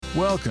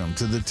Welcome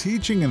to the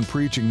teaching and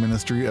preaching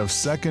ministry of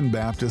Second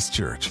Baptist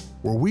Church,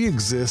 where we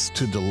exist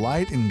to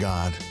delight in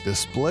God,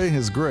 display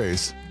His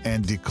grace,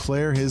 and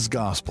declare His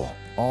gospel,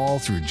 all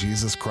through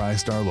Jesus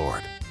Christ our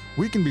Lord.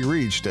 We can be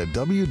reached at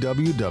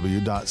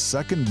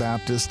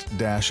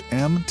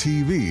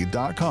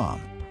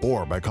www.secondbaptist-mtv.com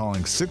or by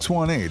calling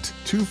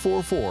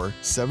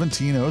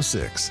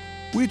 618-244-1706.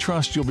 We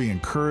trust you'll be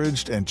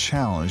encouraged and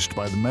challenged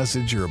by the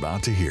message you're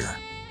about to hear.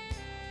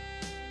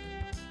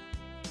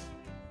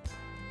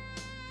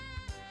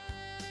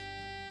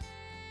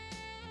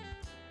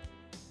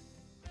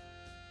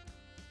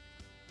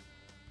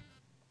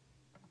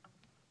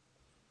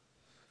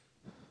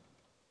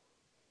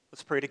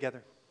 Let's pray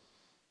together.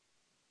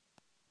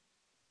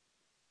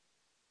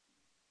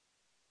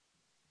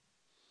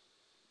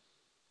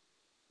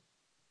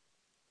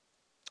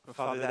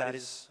 Father, that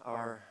is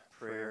our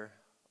prayer.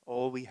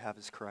 All we have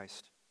is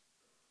Christ.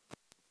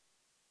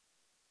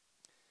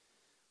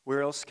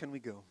 Where else can we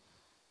go?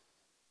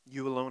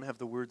 You alone have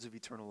the words of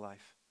eternal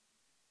life.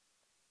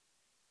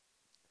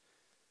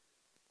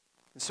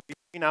 And so we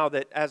pray now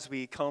that as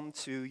we come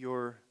to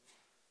your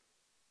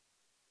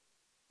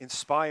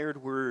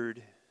inspired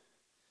word,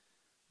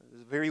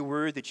 the very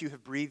word that you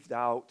have breathed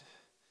out,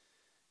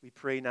 we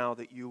pray now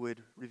that you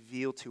would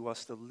reveal to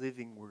us the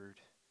living word,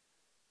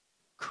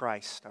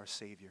 Christ, our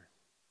Savior.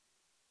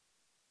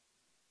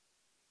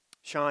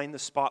 Shine the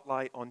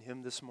spotlight on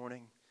Him this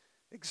morning.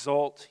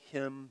 Exalt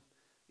Him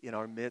in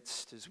our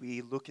midst as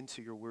we look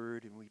into your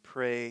word, and we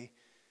pray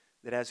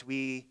that as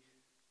we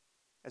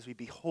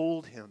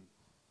behold Him,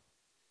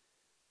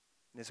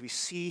 and as we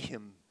see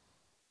Him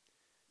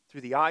through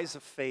the eyes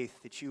of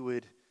faith, that you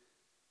would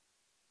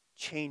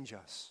change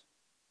us,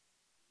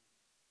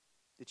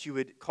 that you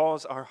would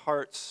cause our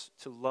hearts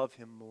to love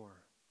Him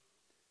more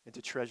and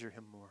to treasure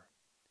Him more,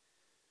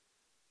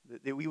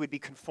 that we would be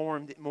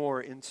conformed more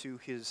into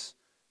His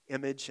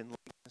image and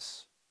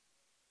likeness.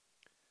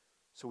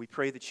 So we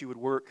pray that you would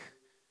work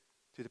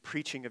through the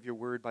preaching of your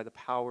word by the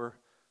power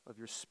of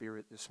your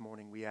Spirit this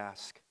morning, we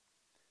ask.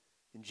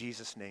 In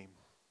Jesus' name,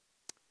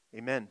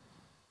 amen.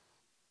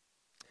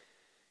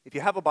 If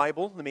you have a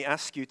Bible, let me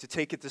ask you to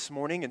take it this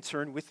morning and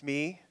turn with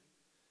me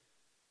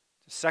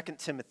to 1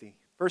 Timothy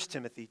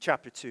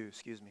chapter 2.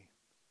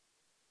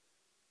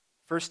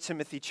 1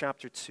 Timothy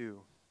chapter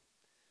 2.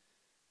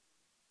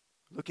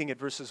 Looking at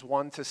verses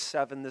 1 to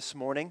 7 this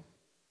morning.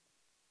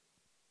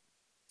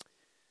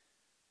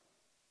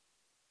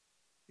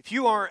 If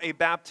you are a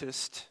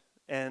Baptist,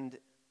 and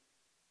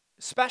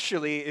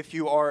especially if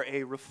you are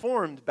a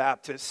Reformed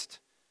Baptist,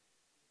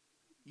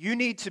 you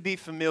need to be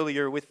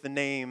familiar with the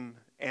name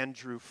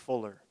Andrew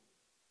Fuller.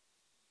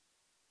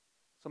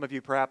 Some of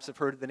you perhaps have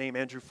heard the name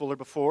Andrew Fuller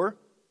before.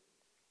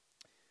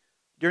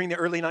 During the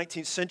early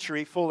 19th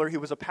century, Fuller, he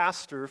was a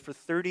pastor for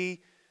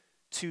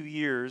 32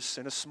 years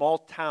in a small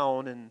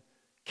town in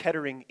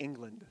Kettering,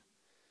 England.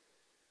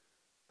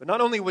 But not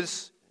only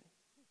was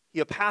he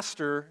a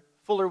pastor,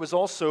 Fuller was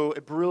also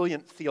a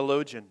brilliant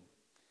theologian.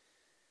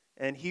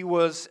 And he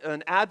was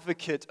an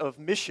advocate of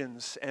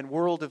missions and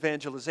world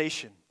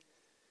evangelization.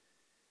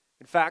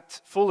 In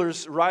fact,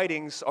 Fuller's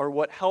writings are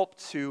what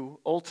helped to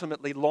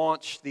ultimately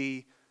launch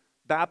the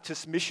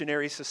Baptist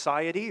Missionary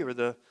Society, or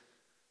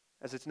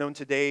as it's known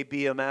today,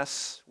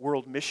 BMS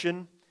World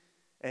Mission,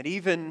 and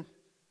even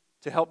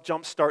to help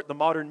jumpstart the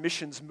modern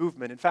missions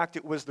movement. In fact,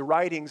 it was the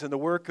writings and the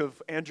work of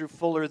Andrew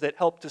Fuller that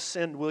helped to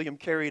send William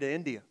Carey to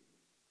India.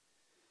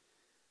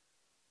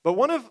 But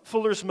one of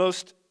Fuller's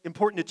most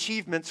important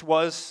achievements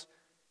was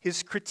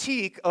his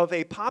critique of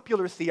a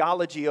popular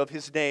theology of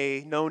his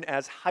day known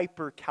as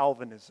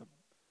hyper-Calvinism,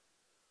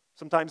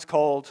 sometimes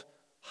called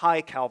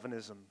high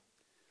Calvinism.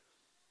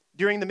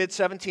 During the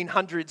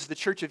mid-1700s, the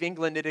Church of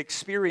England had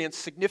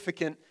experienced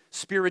significant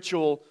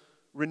spiritual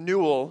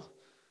renewal,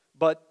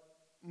 but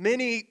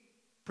many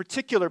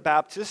particular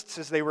Baptists,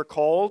 as they were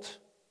called,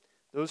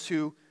 those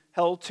who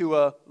held to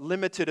a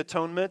limited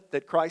atonement,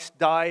 that Christ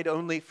died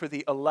only for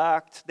the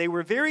elect, they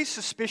were very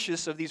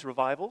suspicious of these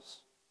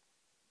revivals,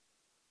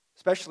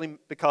 especially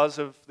because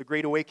of the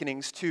Great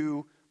Awakening's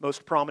two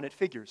most prominent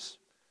figures,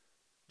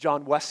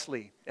 John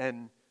Wesley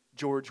and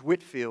George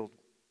Whitefield.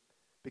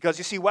 Because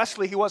you see,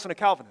 Wesley, he wasn't a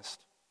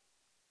Calvinist.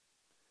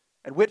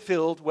 And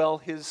Whitefield, well,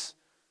 his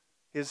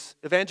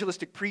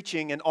evangelistic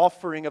preaching and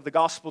offering of the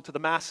gospel to the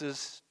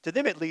masses, to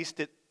them at least,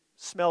 it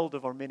smelled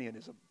of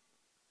Arminianism.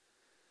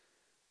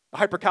 The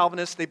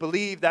hyper-Calvinists, they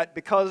believe that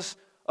because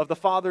of the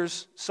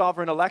Father's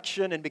sovereign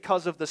election and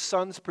because of the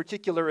Son's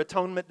particular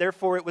atonement,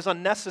 therefore it was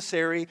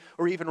unnecessary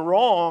or even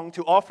wrong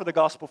to offer the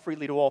gospel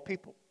freely to all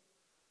people.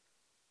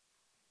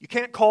 You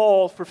can't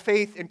call for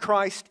faith in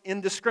Christ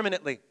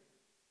indiscriminately.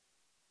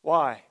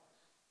 Why?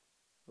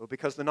 Well,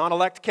 because the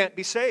non-elect can't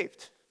be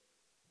saved.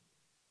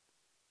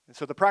 And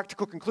so the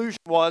practical conclusion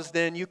was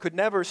then you could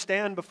never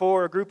stand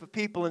before a group of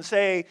people and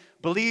say,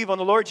 believe on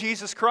the Lord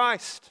Jesus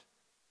Christ.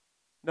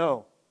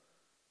 No.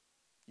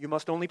 You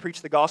must only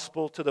preach the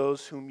gospel to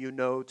those whom you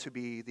know to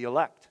be the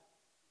elect.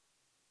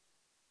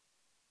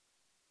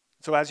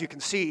 So as you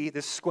can see,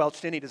 this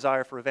squelched any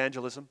desire for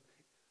evangelism.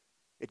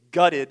 It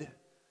gutted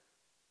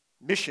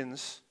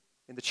missions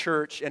in the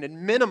church, and it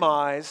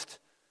minimized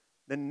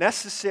the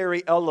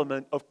necessary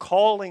element of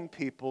calling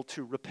people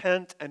to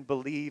repent and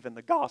believe in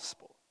the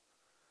gospel.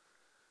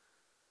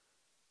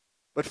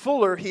 But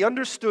Fuller, he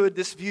understood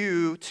this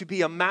view to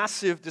be a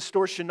massive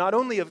distortion not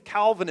only of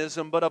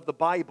Calvinism but of the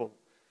Bible.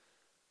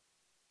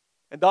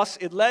 And thus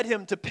it led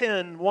him to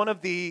pen one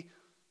of the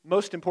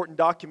most important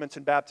documents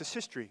in Baptist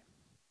history.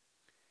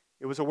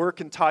 It was a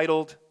work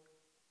entitled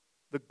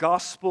The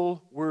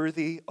Gospel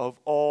Worthy of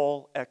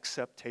All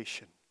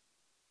Acceptation,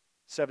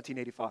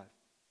 1785.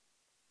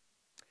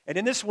 And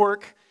in this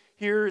work,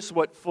 here's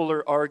what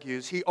Fuller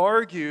argues. He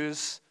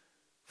argues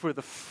for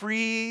the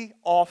free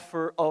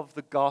offer of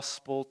the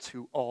gospel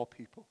to all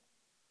people.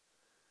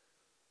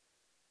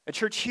 And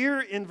church,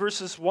 here in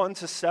verses 1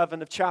 to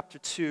 7 of chapter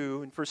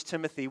 2 in 1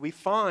 Timothy, we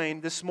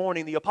find this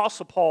morning the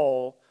Apostle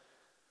Paul,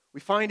 we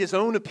find his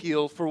own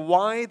appeal for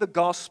why the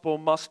gospel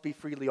must be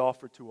freely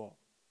offered to all.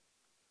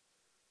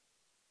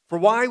 For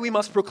why we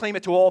must proclaim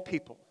it to all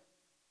people.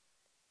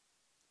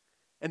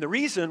 And the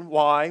reason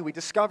why we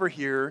discover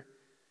here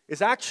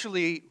is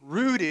actually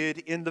rooted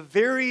in the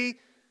very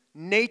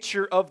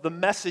nature of the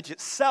message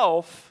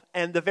itself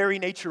and the very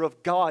nature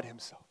of God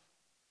himself.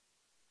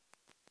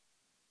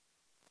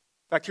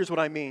 In fact, here's what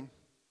I mean.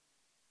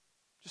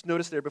 Just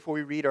notice there before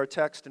we read our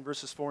text in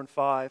verses 4 and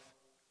 5,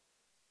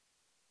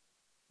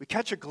 we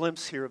catch a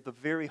glimpse here of the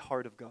very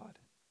heart of God.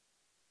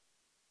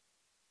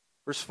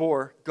 Verse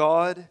 4,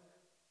 God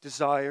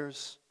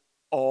desires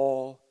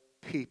all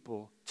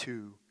people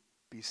to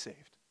be saved.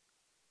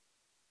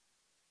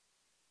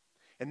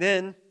 And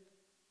then,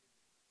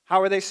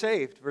 how are they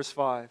saved? Verse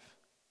 5.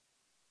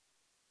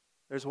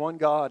 There's one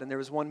God, and there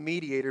is one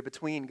mediator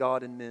between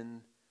God and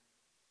men,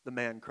 the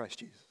man Christ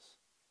Jesus.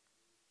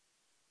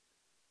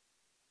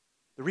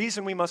 The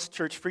reason we must,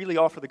 church, freely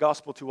offer the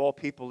gospel to all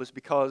people is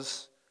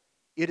because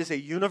it is a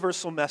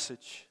universal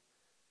message,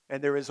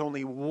 and there is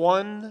only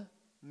one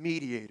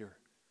mediator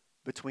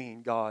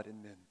between God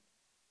and men.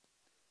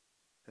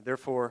 And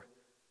therefore,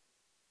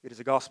 it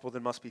is a gospel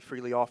that must be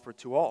freely offered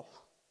to all.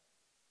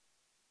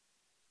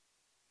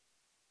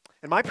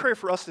 And my prayer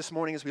for us this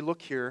morning as we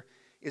look here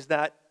is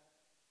that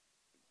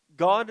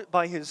God,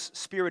 by His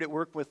Spirit at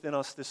work within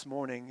us this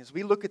morning, as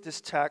we look at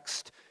this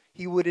text,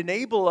 He would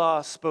enable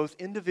us, both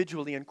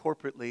individually and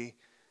corporately,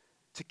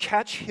 to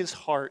catch His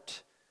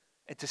heart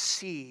and to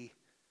see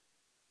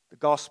the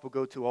gospel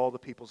go to all the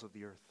peoples of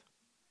the earth.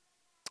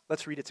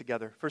 Let's read it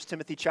together. 1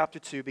 Timothy chapter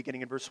 2,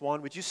 beginning in verse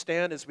 1. Would you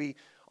stand as we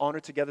honor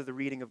together the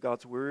reading of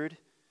God's word?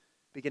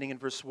 Beginning in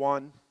verse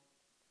 1.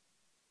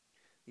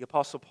 The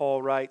Apostle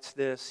Paul writes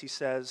this. He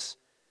says,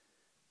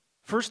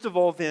 "First of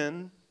all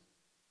then,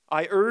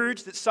 I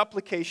urge that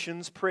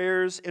supplications,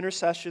 prayers,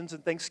 intercessions,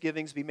 and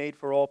thanksgivings be made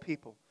for all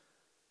people,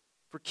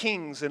 for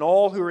kings and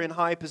all who are in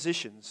high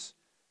positions,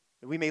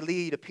 that we may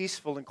lead a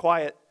peaceful and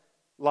quiet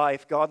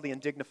life, godly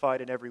and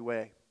dignified in every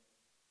way.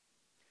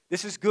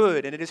 This is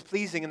good, and it is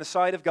pleasing in the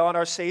sight of God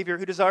our Savior,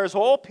 who desires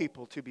all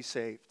people to be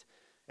saved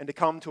and to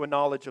come to a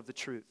knowledge of the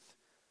truth.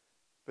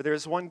 For there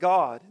is one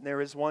God, and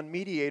there is one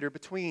mediator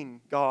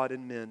between God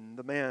and men,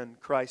 the man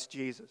Christ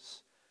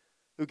Jesus,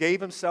 who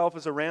gave Himself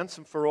as a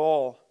ransom for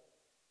all,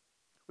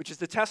 which is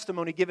the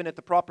testimony given at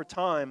the proper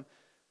time.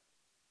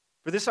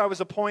 For this I was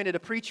appointed a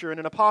preacher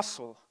and an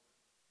apostle.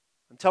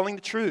 I'm telling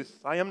the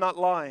truth, I am not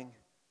lying,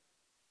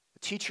 a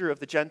teacher of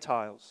the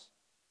Gentiles,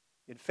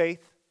 in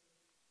faith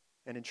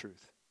and in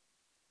truth."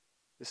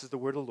 This is the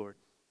word of the Lord.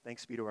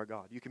 Thanks be to our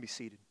God. You can be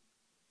seated.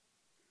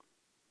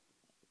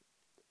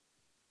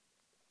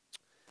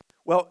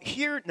 Well,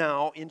 here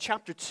now in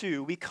chapter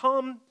 2, we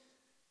come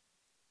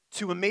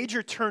to a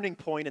major turning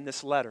point in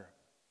this letter.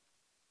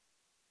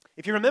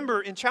 If you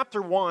remember, in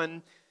chapter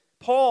 1,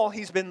 Paul,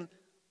 he's been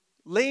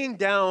laying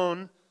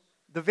down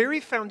the very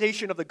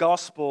foundation of the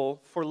gospel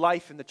for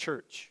life in the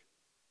church.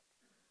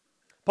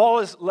 Paul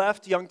has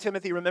left young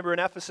Timothy, remember, in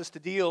Ephesus to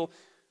deal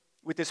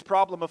with this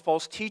problem of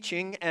false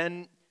teaching,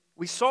 and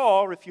we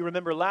saw, if you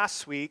remember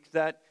last week,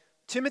 that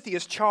Timothy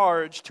is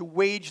charged to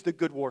wage the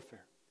good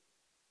warfare.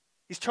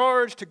 He's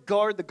charged to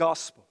guard the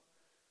gospel,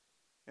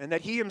 and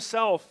that he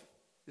himself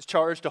is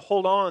charged to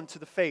hold on to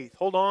the faith,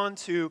 hold on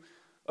to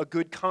a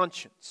good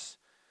conscience.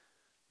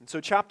 And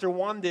so chapter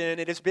 1 then,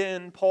 it has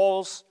been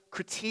Paul's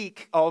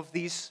critique of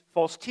these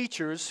false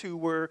teachers who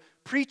were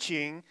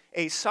preaching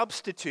a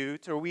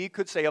substitute, or we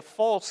could say a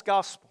false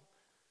gospel.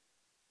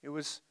 It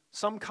was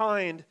some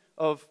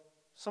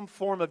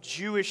form of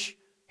Jewish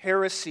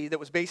heresy that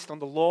was based on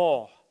the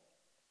law.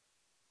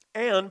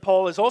 And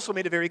Paul has also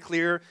made it very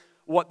clear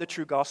what the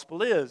true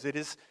gospel is. It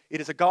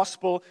is a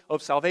gospel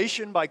of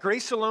salvation by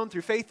grace alone,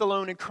 through faith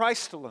alone, in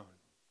Christ alone.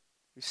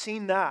 We've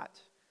seen that.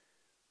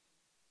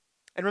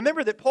 And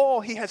remember that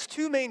Paul, he has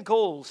two main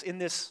goals in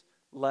this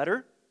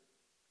letter.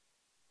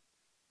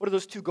 What are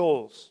those two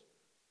goals?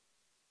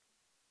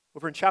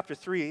 Over in chapter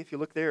 3, if you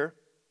look there,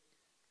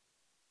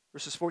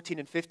 verses 14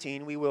 and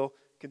 15, we will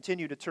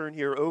continue to turn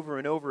here over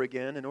and over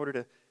again in order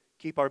to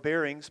keep our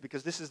bearings,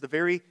 because this is the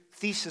very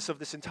thesis of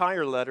this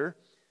entire letter.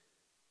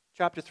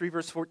 Chapter 3,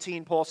 verse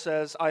 14, Paul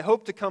says, I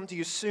hope to come to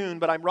you soon,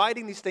 but I'm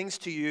writing these things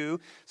to you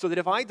so that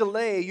if I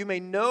delay, you may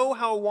know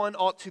how one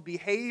ought to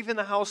behave in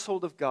the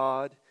household of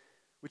God,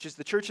 which is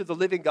the church of the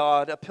living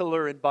God, a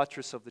pillar and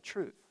buttress of the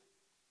truth.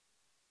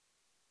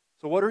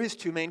 So what are his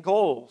two main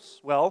goals?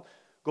 Well,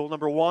 goal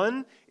number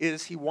one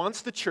is he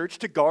wants the church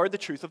to guard the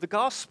truth of the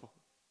gospel.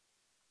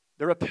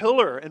 They're a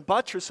pillar and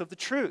buttress of the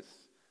truth,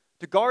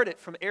 to guard it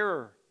from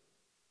error.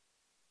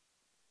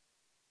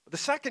 The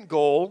second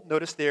goal,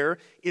 notice there,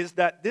 is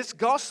that this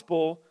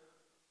gospel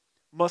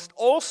must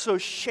also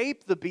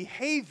shape the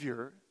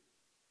behavior,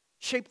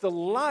 shape the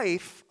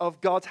life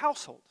of God's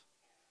household.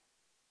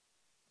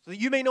 So that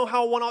you may know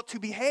how one ought to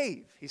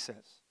behave, he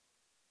says,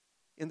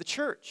 in the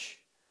church.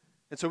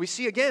 And so we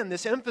see again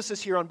this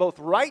emphasis here on both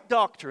right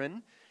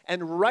doctrine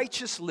and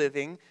righteous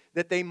living,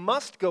 that they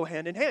must go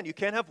hand in hand. You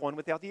can't have one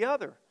without the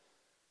other.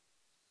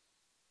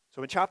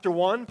 So in chapter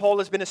 1, Paul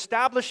has been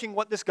establishing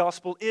what this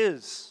gospel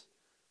is.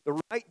 The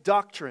right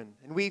doctrine,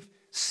 and we've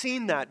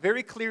seen that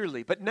very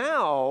clearly. But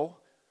now,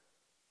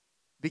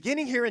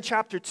 beginning here in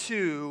chapter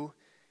 2,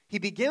 he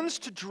begins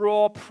to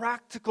draw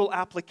practical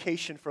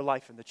application for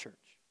life in the church.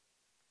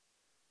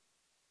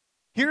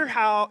 Here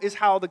is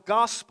how the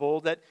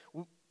gospel that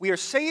we are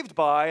saved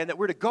by and that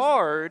we're to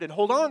guard and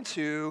hold on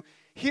to,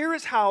 here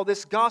is how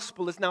this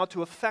gospel is now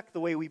to affect the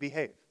way we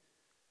behave,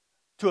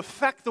 to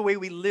affect the way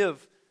we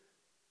live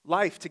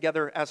life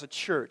together as a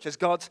church, as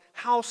God's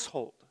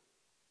household.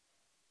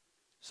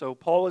 So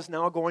Paul is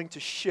now going to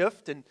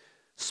shift and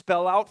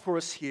spell out for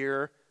us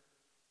here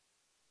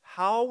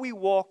how we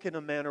walk in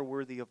a manner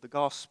worthy of the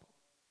gospel,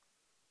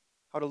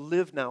 how to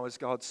live now as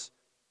God's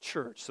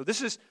church. So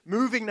this is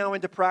moving now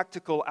into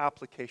practical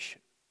application.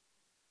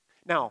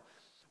 Now,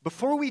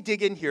 before we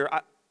dig in here,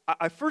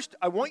 I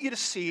want you to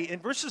see in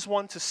verses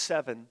 1 to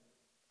 7,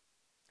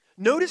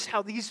 notice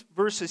how these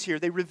verses here,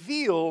 they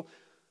reveal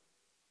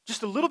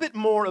just a little bit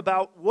more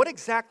about what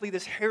exactly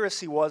this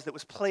heresy was that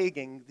was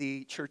plaguing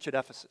the church at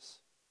Ephesus.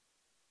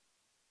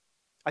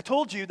 I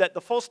told you that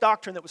the false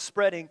doctrine that was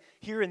spreading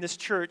here in this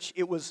church,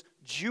 it was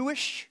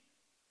Jewish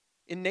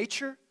in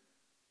nature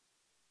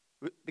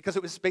because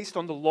it was based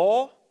on the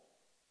law. In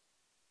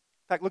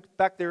fact, look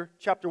back there,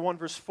 chapter 1,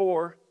 verse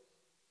 4.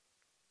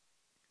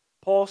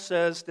 Paul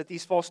says that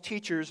these false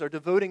teachers are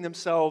devoting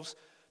themselves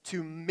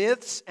to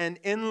myths and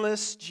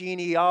endless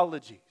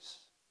genealogies.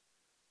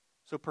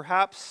 So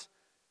perhaps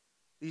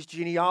these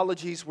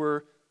genealogies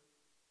were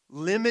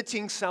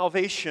limiting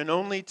salvation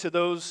only to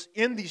those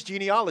in these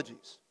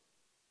genealogies,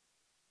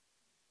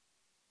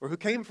 or who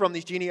came from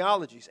these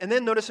genealogies. And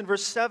then notice in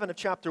verse 7 of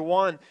chapter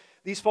 1,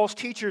 these false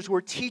teachers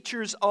were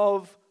teachers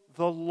of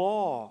the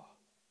law.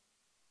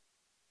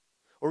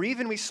 Or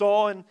even we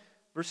saw in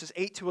verses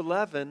 8 to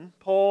 11,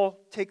 Paul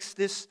takes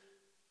this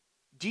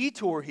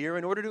detour here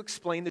in order to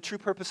explain the true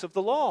purpose of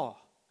the law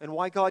and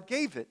why God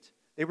gave it.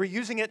 They were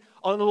using it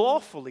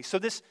unlawfully. So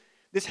this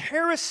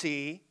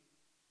heresy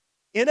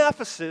in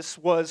Ephesus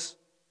was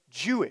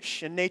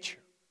Jewish in nature.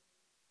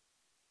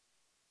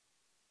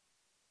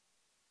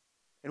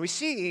 And we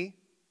see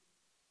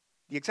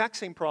the exact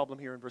same problem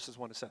here in verses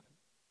 1 to 7.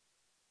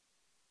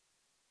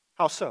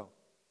 How so?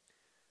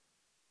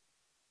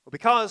 Well,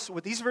 because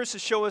what these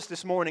verses show us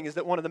this morning is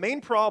that one of the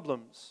main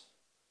problems,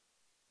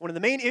 one of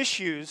the main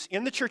issues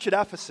in the church at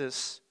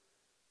Ephesus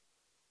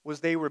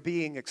was they were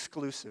being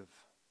exclusive.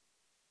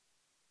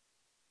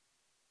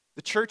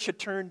 The church had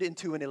turned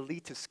into an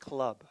elitist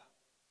club.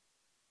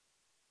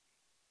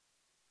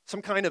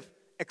 Some kind of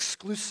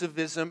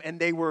exclusivism, and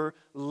they were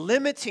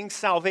limiting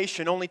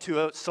salvation only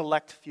to a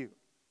select few.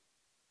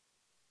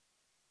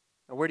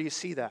 Now, where do you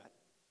see that?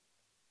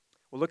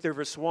 Well, look there,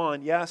 verse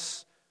 1.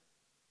 Yes,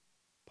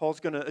 Paul's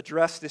going to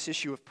address this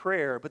issue of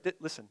prayer, but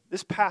listen,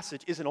 this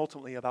passage isn't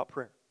ultimately about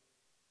prayer.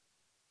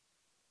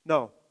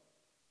 No.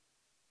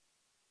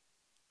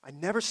 I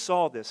never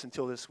saw this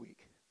until this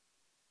week.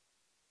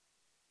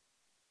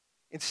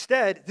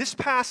 Instead, this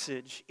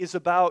passage is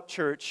about,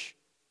 church,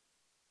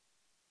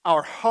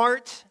 our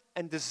heart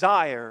and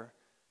desire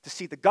to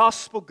see the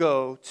gospel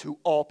go to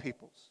all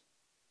peoples.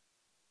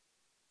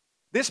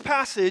 This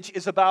passage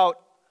is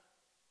about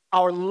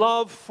our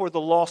love for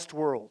the lost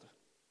world.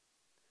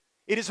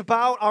 It is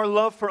about our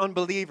love for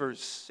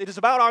unbelievers. It is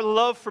about our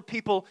love for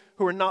people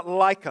who are not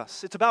like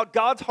us. It's about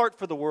God's heart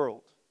for the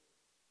world.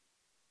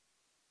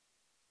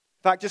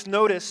 In fact, just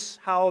notice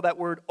how that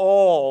word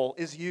all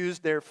is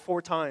used there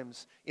 4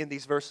 times in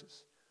these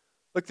verses.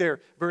 Look there,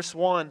 verse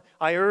 1.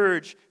 I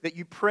urge that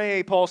you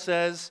pray, Paul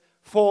says,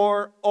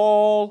 for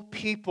all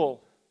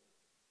people.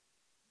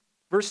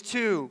 Verse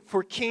 2,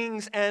 for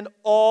kings and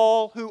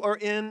all who are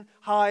in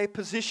high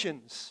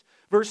positions.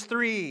 Verse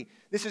 3,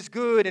 this is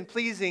good and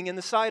pleasing in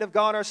the sight of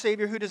God our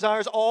Savior, who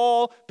desires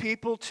all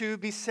people to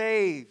be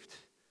saved.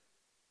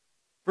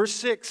 Verse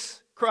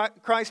 6,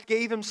 Christ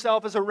gave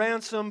himself as a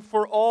ransom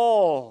for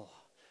all.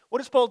 What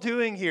is Paul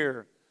doing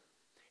here?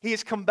 He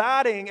is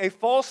combating a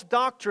false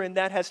doctrine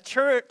that has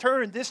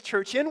turned this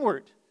church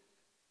inward.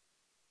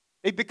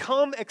 They've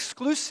become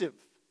exclusive.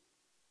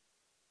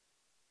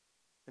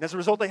 And as a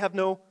result, they have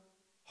no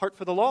heart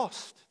for the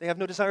lost. They have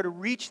no desire to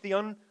reach the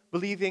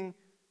unbelieving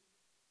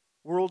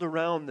world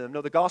around them.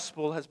 No, the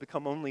gospel has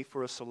become only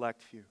for a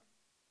select few.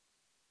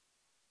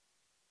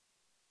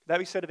 Could that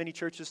be said of any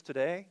churches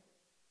today?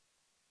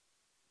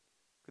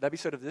 Could that be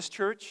said of this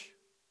church?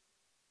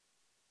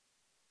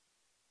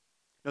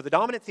 No, the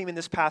dominant theme in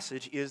this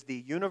passage is the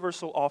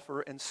universal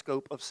offer and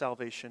scope of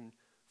salvation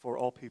for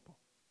all people.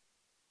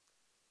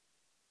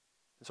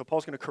 And so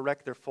Paul's going to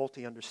correct their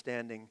faulty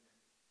understanding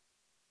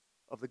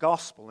of the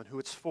gospel and who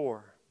it's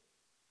for.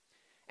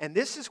 And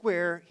this is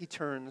where he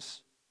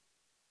turns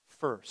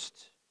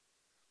first.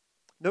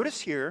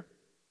 Notice here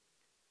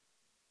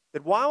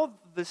that while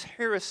this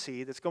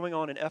heresy that's going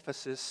on in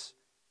Ephesus,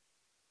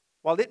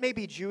 while it may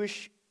be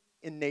Jewish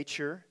in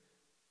nature,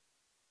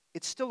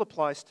 it still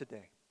applies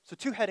today. So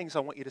 2 headings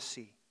I want you to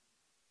see.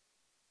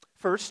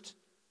 First,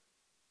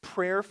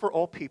 prayer for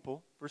all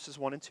people, verses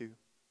 1 and 2.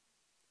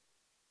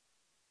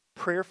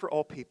 Prayer for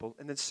all people.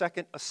 And then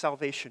second, a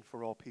salvation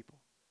for all people,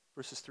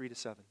 verses 3 to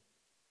 7.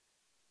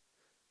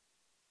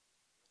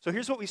 So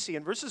here's what we see.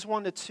 In verses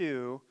 1 to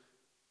 2,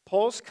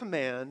 Paul's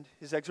command,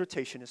 his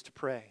exhortation, is to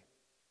pray.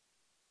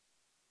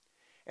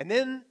 And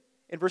then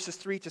in verses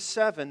 3 to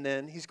 7,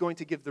 then, he's going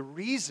to give the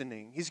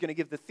reasoning. He's going to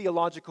give the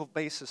theological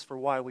basis for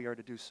why we are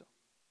to do so.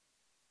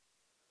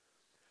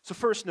 So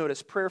first,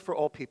 notice prayer for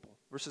all people,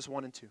 verses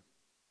 1 and 2.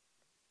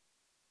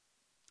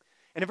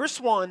 And in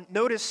verse 1,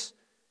 notice,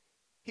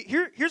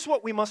 here's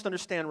what we must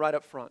understand right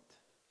up front.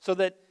 So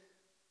that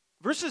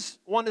verses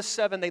 1 to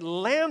 7, they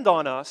land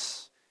on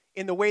us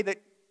in the way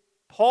that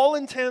Paul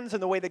intends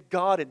and the way that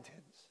God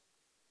intends.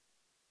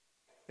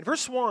 In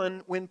verse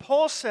 1, when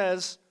Paul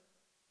says,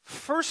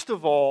 first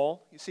of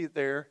all, you see it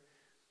there,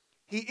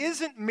 he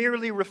isn't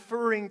merely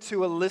referring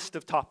to a list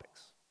of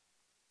topics.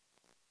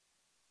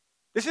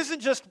 This isn't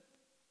just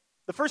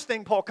the first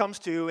thing Paul comes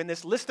to in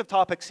this list of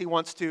topics he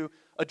wants to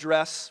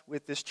address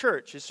with this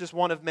church. It's just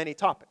one of many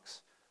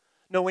topics.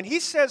 No, when he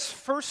says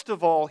first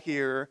of all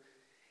here,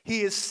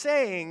 he is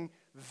saying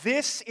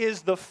this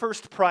is the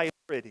first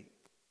priority.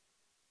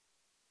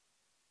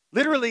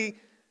 Literally,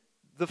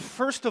 the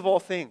first of all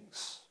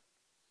things.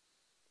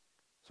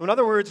 So in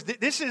other words,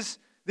 this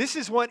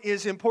is what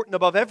is important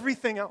above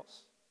everything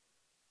else.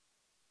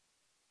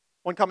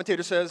 One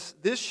commentator says,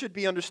 this should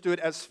be understood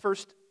as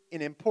first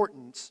in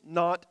importance,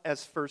 not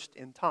as first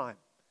in time.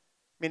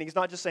 Meaning he's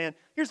not just saying,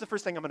 here's the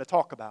first thing I'm going to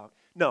talk about.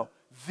 No,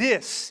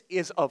 this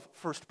is of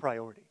first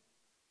priority.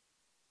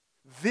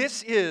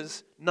 This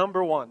is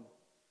number one.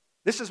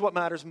 This is what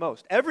matters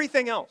most.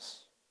 Everything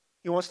else,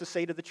 he wants to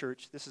say to the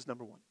church, this is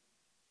number one.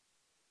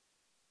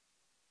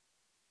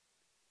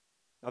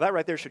 Now that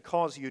right there should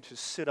cause you to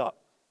sit up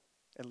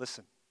and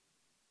listen.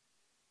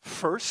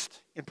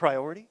 First in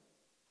priority?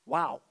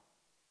 Wow.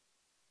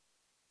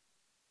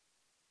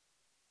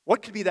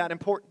 What could be that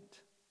important?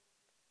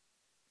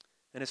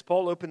 And as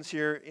Paul opens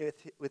here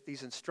with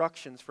these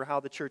instructions for how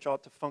the church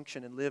ought to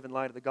function and live in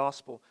light of the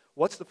gospel,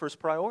 what's the first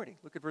priority?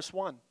 Look at verse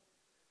 1.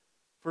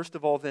 First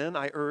of all, then,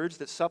 I urge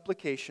that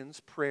supplications,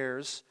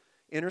 prayers,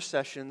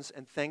 intercessions,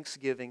 and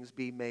thanksgivings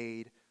be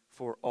made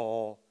for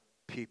all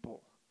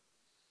people.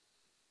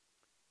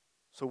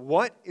 So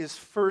what is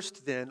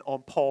first then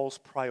on Paul's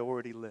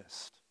priority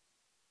list?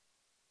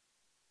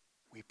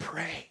 We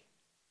pray.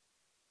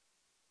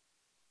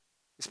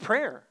 It's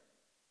prayer.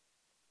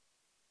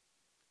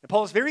 And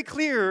Paul is very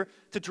clear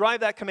to drive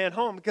that command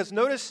home because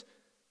notice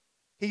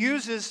he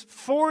uses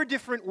 4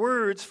 different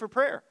words for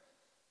prayer.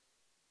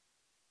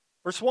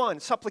 Verse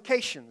 1,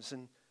 supplications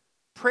and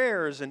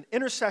prayers and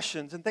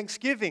intercessions and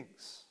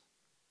thanksgivings.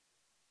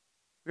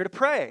 We're to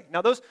pray.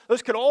 Now those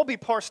could all be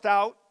parsed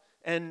out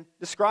and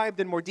described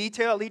in more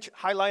detail, each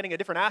highlighting a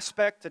different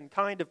aspect and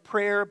kind of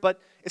prayer, but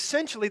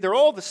essentially they're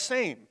all the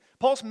same.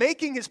 Paul's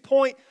making his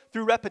point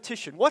through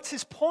repetition. What's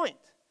his point?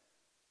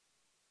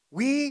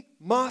 We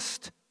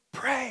must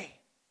pray.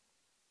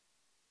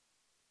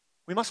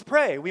 We must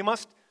pray. We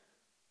must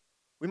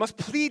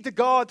plead to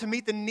God to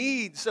meet the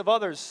needs of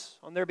others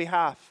on their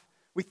behalf.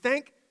 We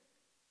thank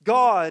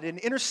God and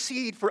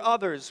intercede for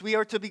others. We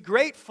are to be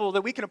grateful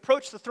that we can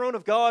approach the throne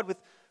of God with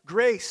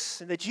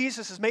grace and that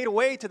Jesus has made a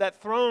way to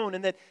that throne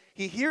and that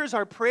He hears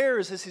our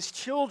prayers as His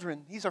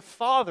children. He's our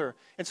Father.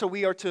 And so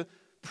we are to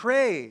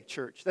pray,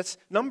 church. That's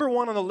number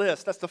 1 on the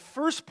list. That's the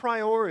first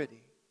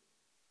priority.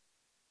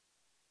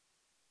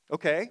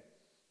 Okay.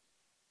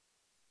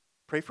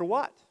 Pray for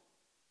what?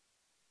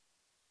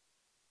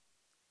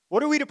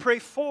 What are we to pray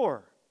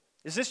for?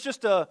 Is this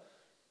just a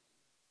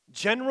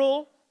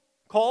general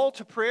call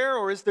to prayer,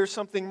 or is there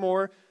something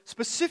more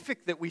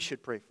specific that we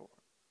should pray for?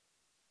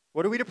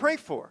 What are we to pray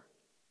for?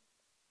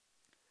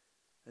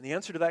 And the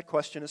answer to that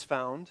question is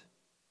found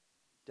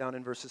down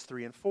in verses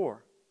 3 and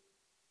 4.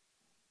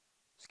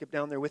 Skip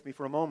down there with me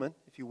for a moment,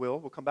 if you will.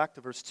 We'll come back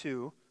to verse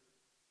 2.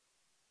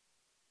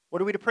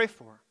 What are we to pray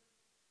for?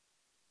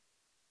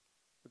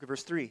 Look at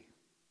verse 3.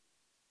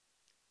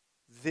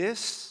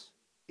 This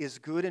is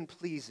good and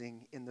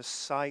pleasing in the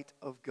sight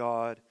of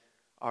God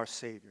our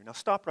Savior. Now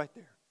stop right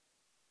there.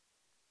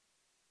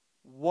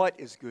 What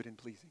is good and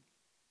pleasing?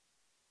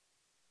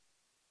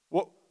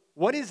 What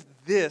What is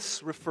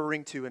this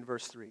referring to in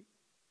verse 3?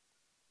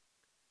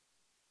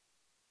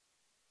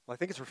 Well, I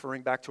think it's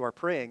referring back to our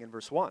praying in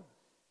verse 1.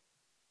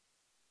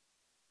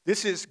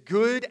 This is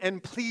good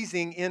and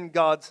pleasing in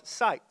God's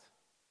sight.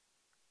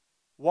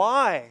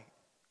 Why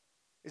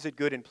is it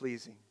good and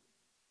pleasing?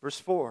 Verse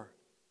 4,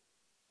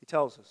 he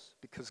tells us,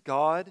 because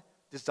God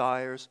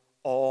desires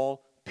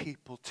all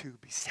people to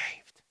be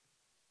saved.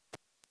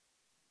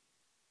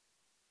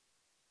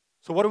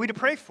 So what are we to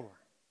pray for?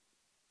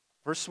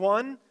 Verse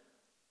 1,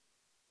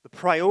 the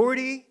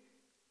priority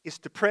is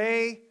to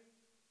pray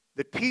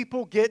that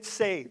people get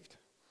saved.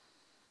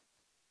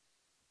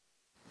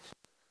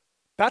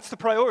 That's the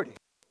priority,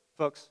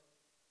 folks.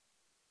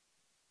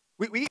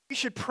 We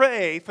should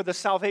pray for the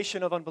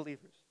salvation of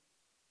unbelievers.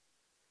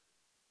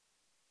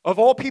 Of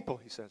all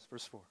people, he says,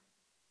 verse 4.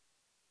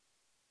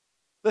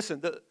 Listen,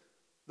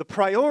 the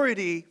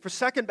priority for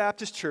Second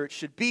Baptist Church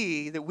should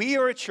be that we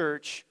are a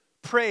church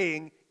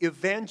praying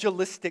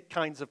evangelistic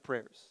kinds of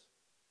prayers.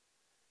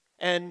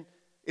 And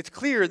it's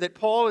clear that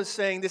Paul is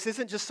saying this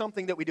isn't just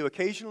something that we do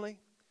occasionally.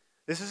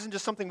 This isn't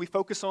just something we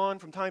focus on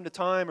from time to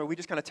time or we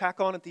just kind of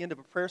tack on at the end of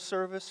a prayer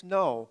service.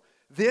 No,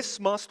 this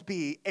must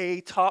be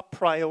a top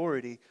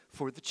priority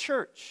for the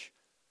church.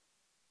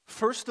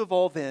 First of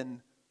all,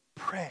 then,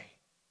 pray.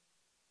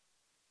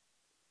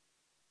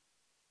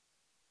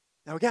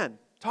 Now again,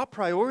 top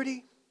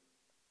priority?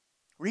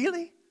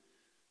 Really,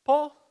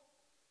 Paul?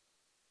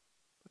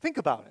 Think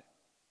about it.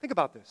 Think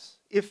about this.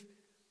 If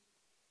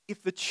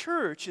the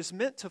church is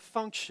meant to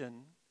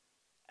function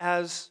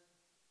as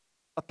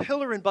a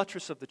pillar and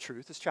buttress of the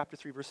truth, as chapter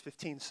 3, verse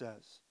 15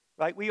 says,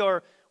 right? We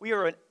are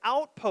an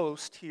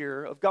outpost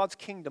here of God's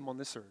kingdom on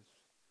this earth.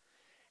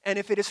 And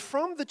if it is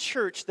from the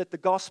church that the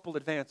gospel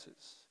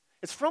advances,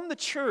 it's from the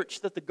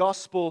church that the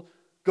gospel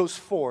goes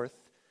forth,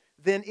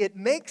 then it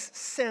makes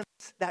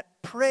sense that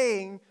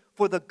praying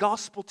for the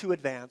gospel to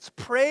advance,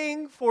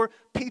 praying for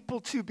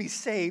people to be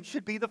saved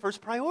should be the first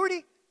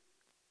priority.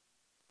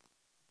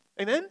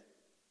 Amen?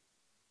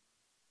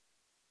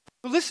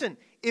 So listen,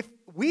 if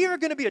we are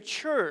going to be a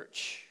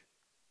church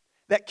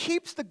that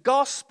keeps the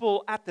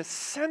gospel at the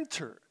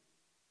center,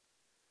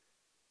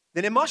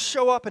 then it must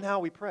show up in how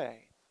we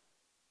pray.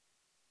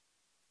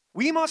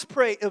 We must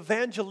pray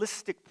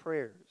evangelistic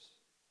prayers,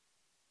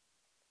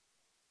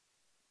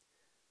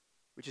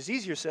 which is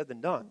easier said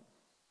than done.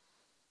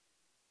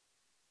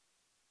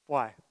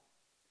 Why?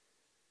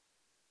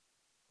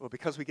 Well,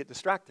 because we get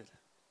distracted,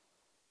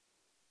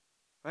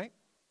 right?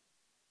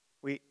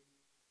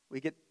 We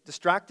get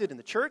distracted in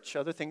the church.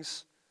 Other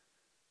things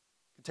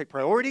can take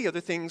priority. Other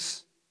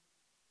things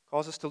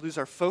cause us to lose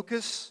our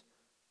focus.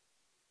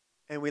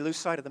 And we lose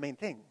sight of the main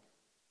thing.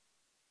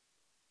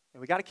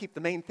 And we got to keep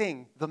the main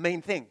thing the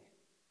main thing.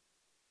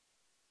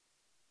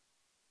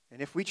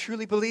 And if we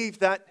truly believe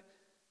that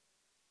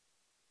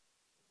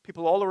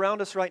people all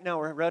around us right now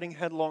are running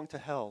headlong to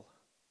hell,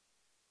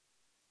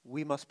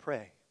 we must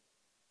pray.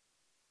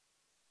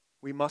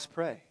 We must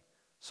pray.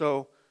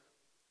 So,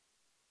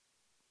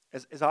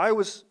 as I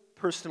was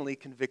personally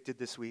convicted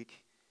this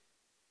week,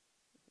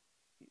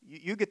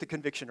 you get the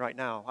conviction right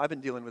now. I've been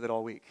dealing with it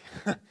all week.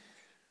 That's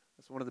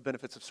one of the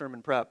benefits of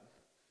sermon prep.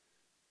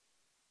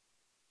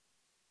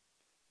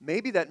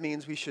 Maybe that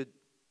means we should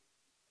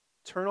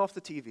turn off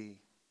the TV,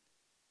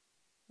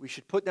 we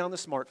should put down the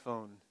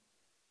smartphone,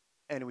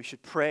 and we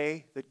should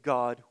pray that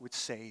God would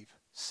save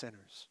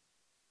sinners.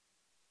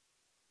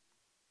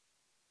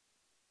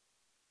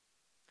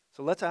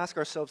 So let's ask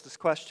ourselves this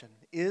question.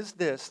 Is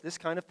this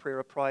kind of prayer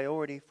a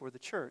priority for the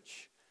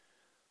church?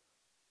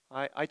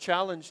 I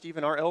challenged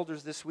even our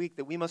elders this week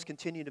that we must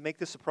continue to make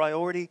this a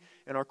priority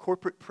in our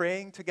corporate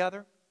praying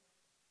together.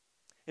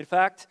 In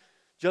fact,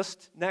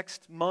 just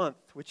next month,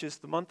 which is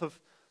the month of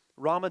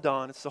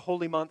Ramadan, it's the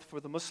holy month for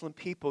the Muslim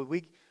people,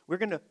 we're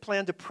going to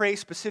plan to pray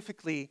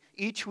specifically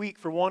each week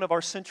for one of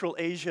our Central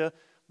Asia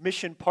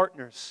mission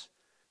partners.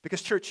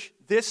 Because, church,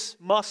 this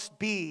must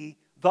be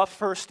the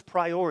first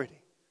priority.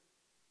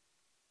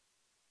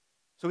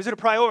 So is it a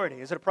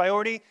priority? Is it a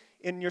priority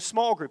in your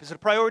small group? Is it a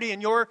priority in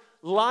your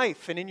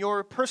life and in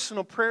your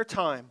personal prayer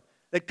time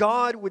that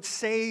God would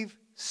save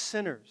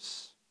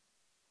sinners?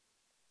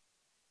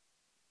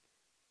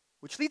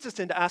 Which leads us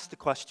then to ask the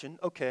question,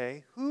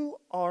 okay, who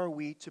are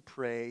we to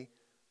pray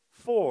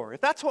for?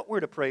 If that's what we're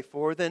to pray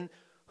for, then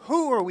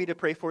who are we to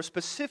pray for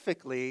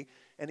specifically?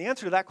 And the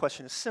answer to that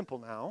question is simple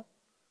now.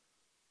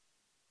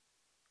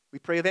 We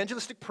pray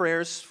evangelistic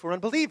prayers for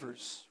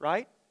unbelievers,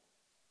 right?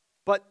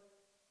 But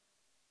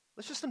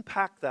let's just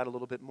unpack that a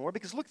little bit more,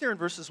 because look there in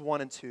verses 1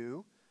 and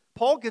 2.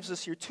 Paul gives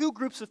us here two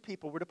groups of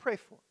people we're to pray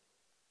for.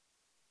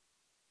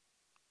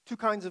 Two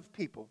kinds of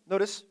people.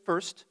 Notice,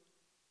 first,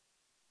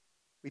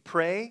 we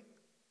pray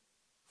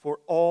for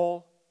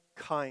all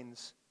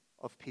kinds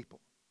of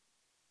people.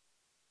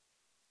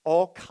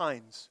 All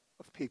kinds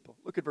of people.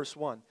 Look at verse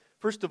 1.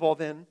 First of all,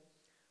 then,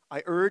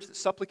 I urge that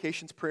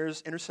supplications,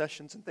 prayers,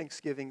 intercessions, and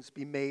thanksgivings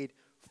be made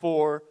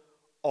for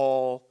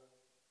all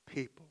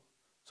people.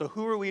 So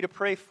who are we to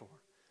pray for?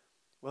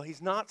 Well,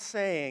 he's not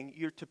saying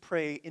you're to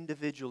pray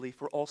individually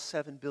for all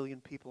 7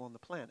 billion people on the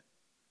planet.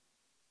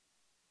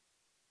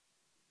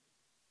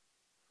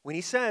 When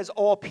he says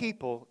all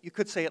people, you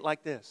could say it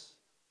like this: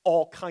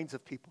 all kinds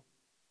of people.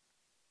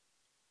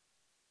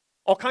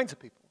 All kinds of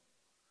people.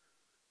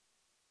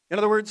 In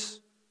other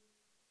words,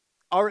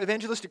 our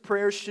evangelistic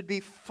prayers should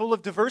be full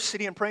of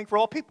diversity and praying for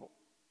all people.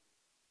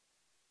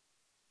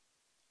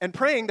 And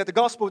praying that the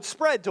gospel would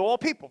spread to all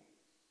people.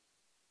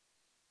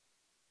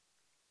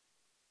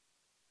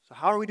 So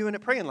how are we doing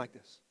it praying like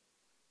this?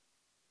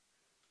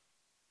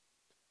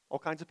 All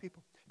kinds of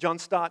people. John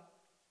Stott,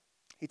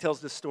 he tells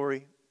this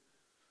story.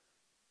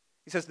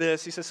 He says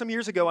this, he says, some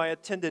years ago I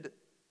attended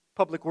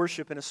public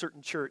worship in a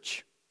certain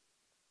church.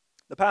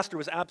 The pastor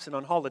was absent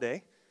on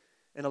holiday,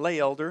 and a lay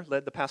elder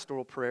led the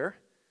pastoral prayer.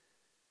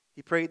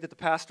 He prayed that the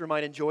pastor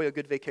might enjoy a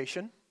good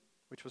vacation,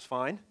 which was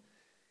fine,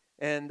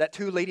 and that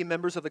 2 lady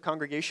members of the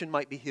congregation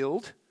might be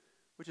healed,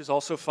 which is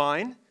also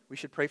fine. We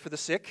should pray for the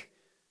sick.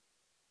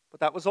 But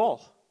that was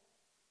all.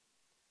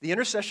 The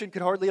intercession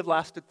could hardly have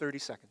lasted 30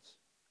 seconds.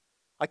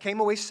 I came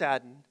away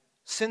saddened,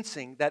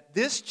 sensing that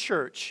this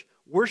church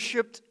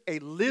worshiped a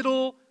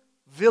little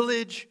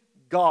village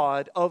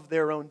god of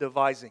their own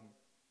devising.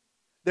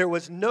 There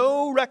was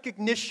no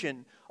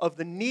recognition of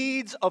the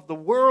needs of the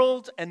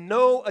world and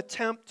no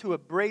attempt to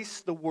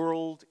embrace the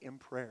world in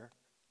prayer.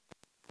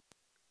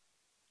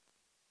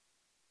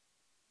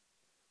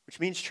 Which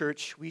means,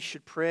 church, we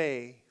should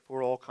pray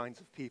for all kinds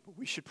of people.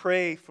 We should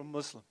pray for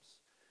Muslims.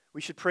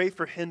 We should pray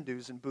for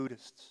Hindus and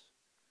Buddhists.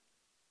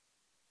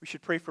 We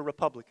should pray for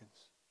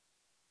Republicans.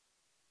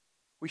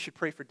 We should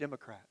pray for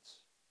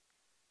Democrats.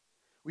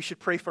 We should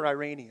pray for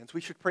Iranians. We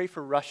should pray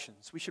for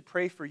Russians. We should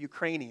pray for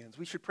Ukrainians.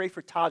 We should pray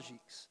for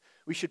Tajiks.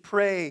 We should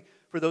pray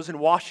for those in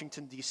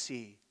Washington,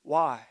 D.C.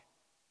 Why?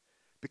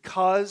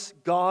 Because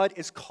God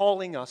is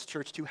calling us,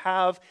 church, to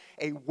have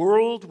a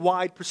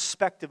worldwide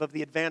perspective of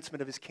the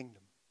advancement of His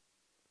kingdom.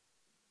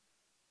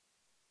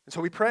 And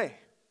so we pray.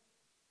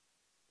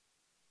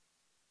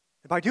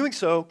 And by doing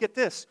so, get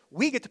this,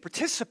 we get to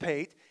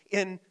participate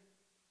in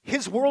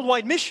His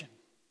worldwide mission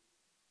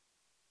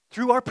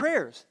through our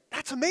prayers.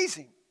 That's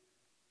amazing.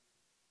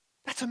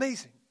 That's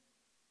amazing.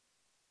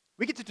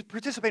 We get to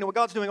participate in what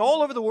God's doing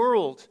all over the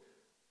world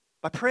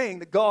by praying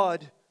that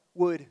God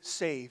would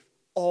save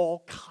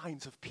all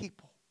kinds of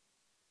people.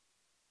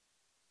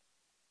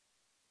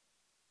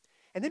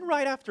 And then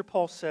right after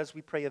Paul says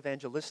we pray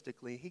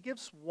evangelistically, he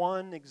gives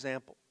one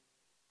example,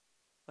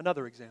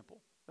 another example,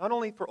 not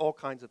only for all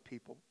kinds of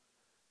people.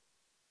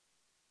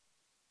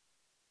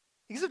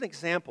 He gives an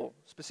example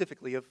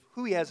specifically of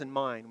who he has in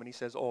mind when he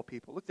says all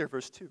people. Look there,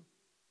 verse 2.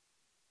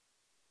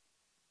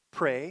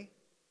 Pray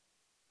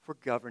for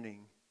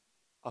governing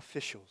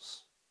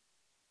officials.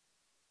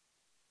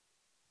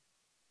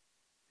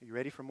 Are you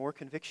ready for more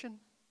conviction?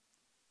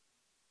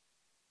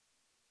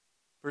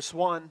 Verse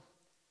 1,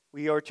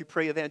 we are to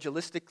pray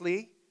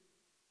evangelistically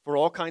for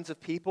all kinds of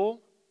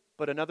people,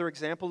 but another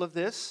example of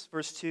this,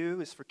 verse 2,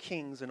 is for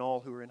kings and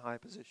all who are in high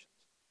positions.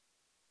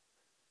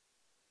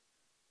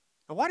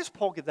 Now, why does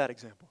Paul give that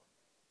example?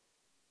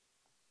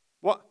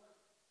 What,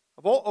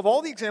 of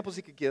all the examples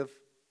he could give,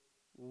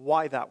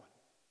 why that one?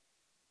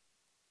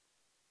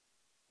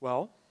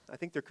 Well, I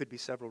think there could be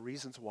several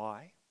reasons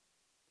why,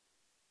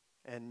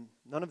 and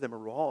none of them are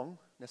wrong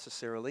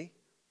necessarily.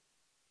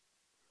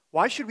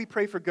 Why should we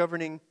pray for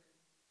governing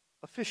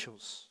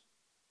officials?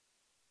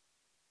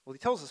 Well, he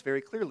tells us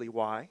very clearly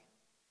why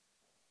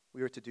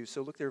we are to do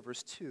so. Look there,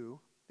 verse 2,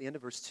 the end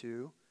of verse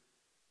 2.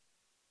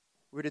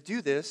 We're to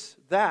do this,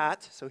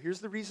 so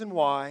here's the reason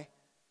why,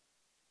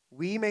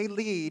 we may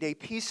lead a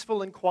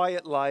peaceful and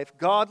quiet life,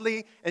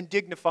 godly and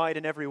dignified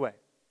in every way.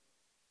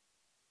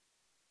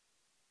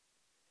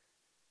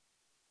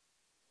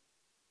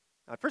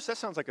 Now, at first, that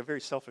sounds like a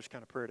very selfish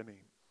kind of prayer to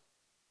me.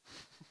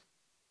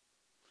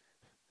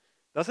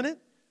 Doesn't it?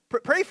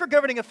 Pray for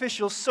governing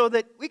officials so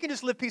that we can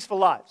just live peaceful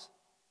lives.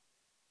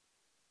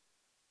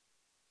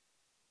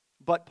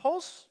 But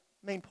Paul's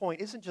main point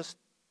isn't just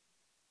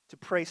to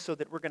pray so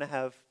that we're going to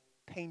have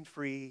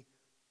pain-free,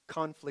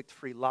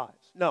 conflict-free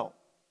lives. No.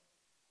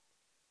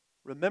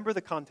 Remember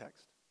the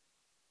context.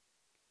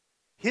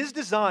 His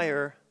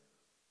desire,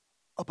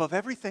 above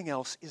everything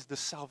else, is the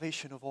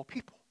salvation of all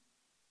people.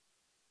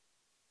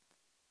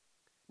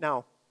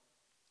 Now,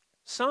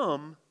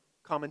 some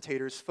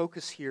commentators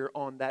focus here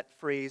on that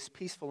phrase,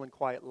 peaceful and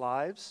quiet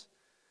lives,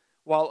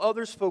 while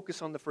others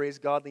focus on the phrase,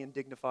 godly and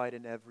dignified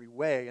in every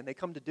way. And they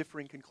come to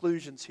differing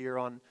conclusions here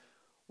on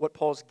what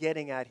Paul's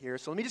getting at here.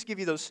 So let me just give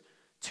you those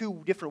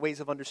two different ways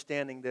of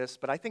understanding this,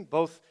 but I think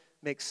both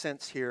make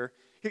sense here.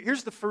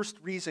 Here's the first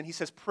reason. He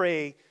says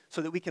pray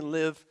so that we can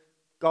live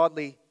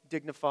godly,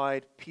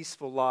 dignified,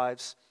 peaceful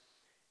lives.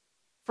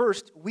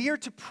 First, we are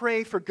to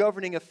pray for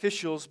governing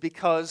officials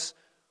because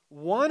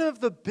one of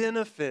the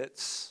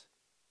benefits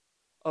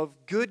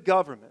of good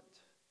government,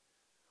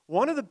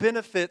 one of the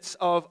benefits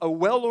of a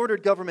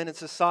well-ordered government and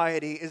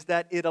society is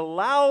that it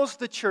allows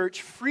the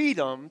church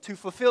freedom to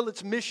fulfill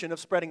its mission of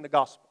spreading the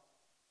gospel.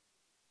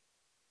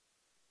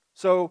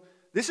 So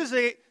this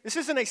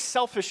isn't a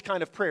selfish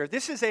kind of prayer.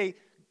 This is a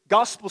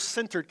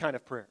gospel-centered kind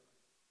of prayer.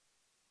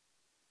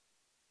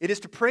 It is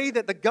to pray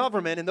that the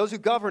government and those who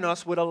govern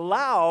us would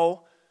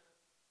allow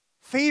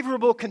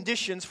favorable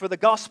conditions for the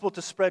gospel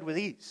to spread with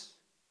ease.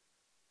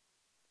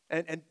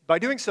 And by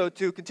doing so,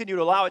 to continue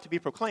to allow it to be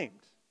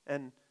proclaimed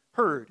and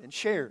heard and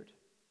shared.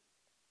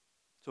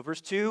 So verse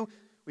 2,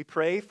 we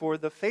pray for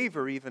the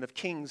favor even of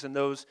kings and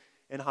those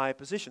in high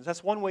positions.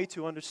 That's one way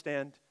to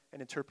understand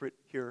and interpret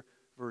here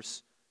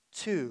verse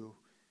 2.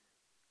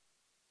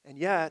 And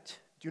yet,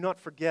 do not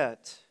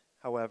forget,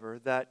 however,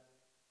 that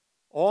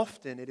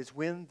often it is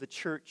when the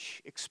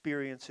church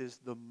experiences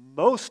the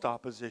most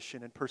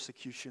opposition and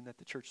persecution that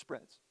the church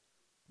spreads.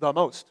 The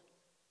most.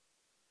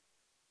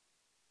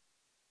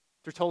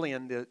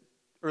 Tertullian, the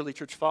early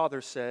church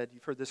father, said,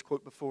 you've heard this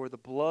quote before, the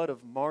blood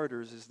of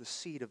martyrs is the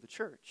seed of the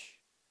church.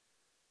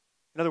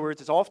 In other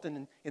words, it's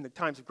often in the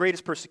times of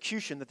greatest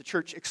persecution that the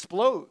church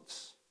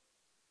explodes.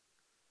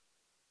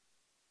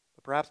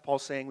 But perhaps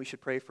Paul's saying we should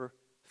pray for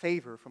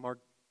favor from our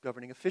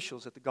governing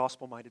officials that the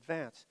gospel might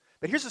advance.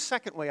 But here's a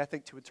second way, I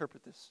think, to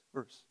interpret this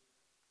verse.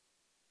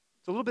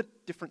 It's a little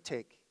bit different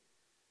take.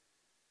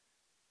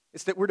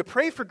 It's that we're to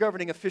pray for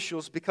governing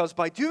officials because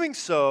by doing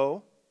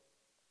so,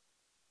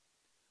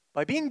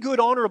 by being good,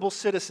 honorable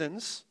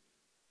citizens,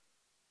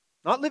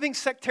 not living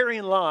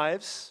sectarian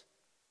lives,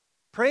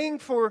 praying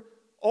for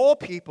all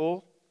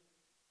people,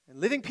 and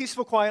living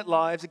peaceful, quiet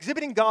lives,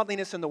 exhibiting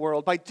godliness in the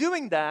world, by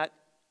doing that,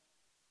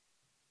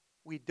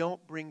 we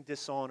don't bring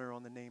dishonor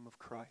on the name of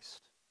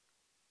Christ.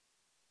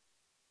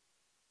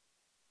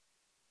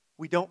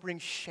 We don't bring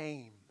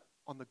shame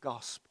on the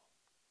gospel.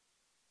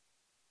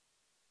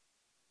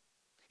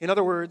 In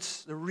other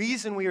words, the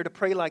reason we are to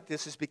pray like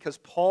this is because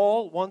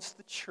Paul wants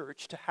the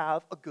church to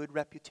have a good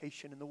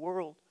reputation in the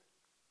world.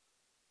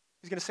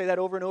 He's going to say that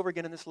over and over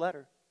again in this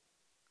letter.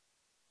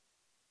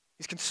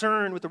 He's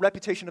concerned with the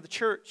reputation of the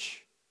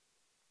church,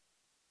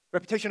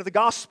 reputation of the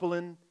gospel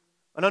in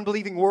an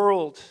unbelieving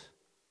world.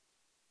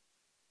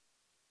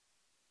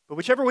 But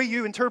whichever way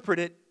you interpret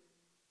it,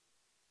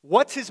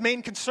 what's his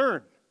main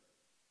concern?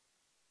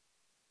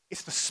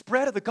 It's the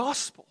spread of the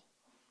gospel.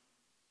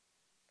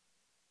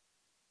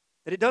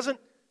 That it doesn't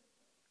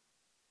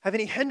have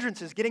any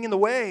hindrances getting in the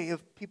way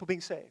of people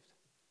being saved.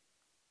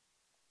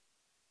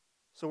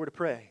 So we're to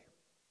pray.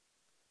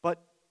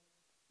 But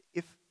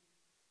if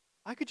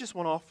I could just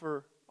want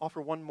to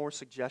offer one more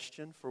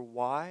suggestion for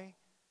why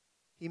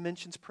he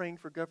mentions praying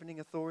for governing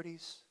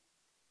authorities.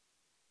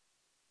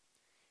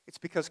 It's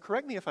because,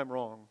 correct me if I'm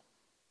wrong,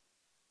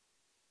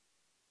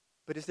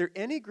 but is there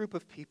any group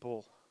of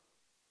people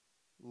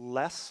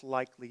less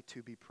likely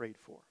to be prayed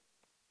for?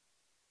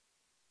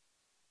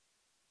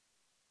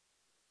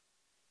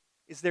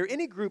 Is there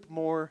any group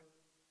more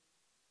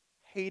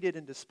hated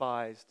and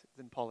despised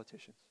than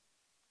politicians?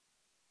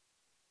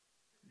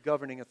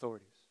 Governing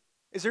authorities.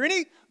 Is there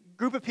any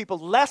group of people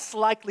less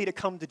likely to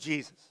come to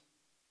Jesus?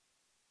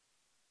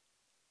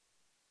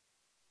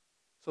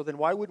 So then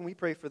why wouldn't we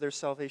pray for their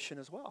salvation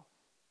as well?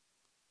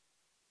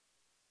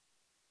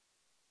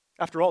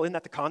 After all, isn't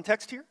that the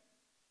context here?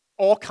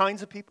 All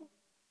kinds of people?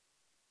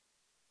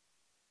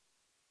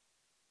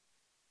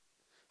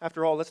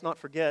 After all, let's not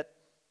forget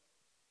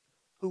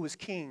who was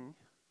king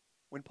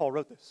when Paul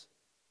wrote this.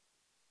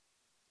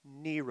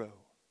 Nero.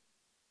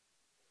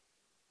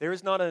 There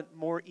is not a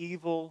more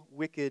evil,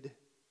 wicked,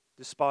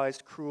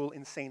 despised, cruel,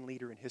 insane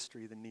leader in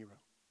history than Nero,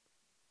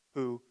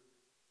 who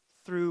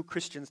threw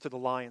Christians to the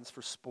lions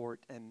for sport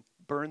and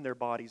burned their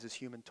bodies as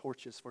human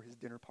torches for his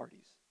dinner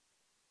parties,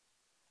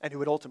 and who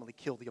would ultimately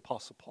kill the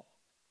Apostle Paul.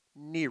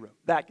 Nero,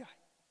 that guy.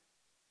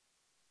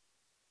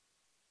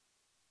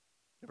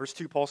 In verse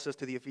 2, Paul says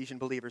to the Ephesian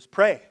believers,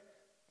 pray.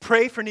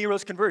 Pray for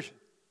Nero's conversion.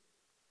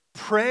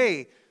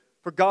 Pray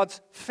for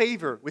God's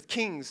favor with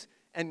kings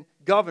and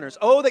governors.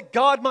 Oh, that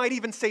God might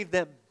even save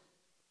them.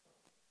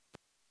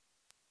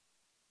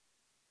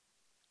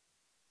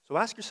 So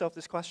ask yourself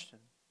this question.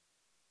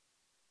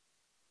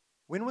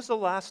 When was the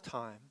last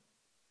time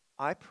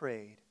I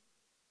prayed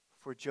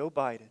for Joe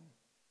Biden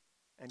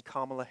and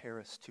Kamala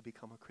Harris to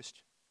become a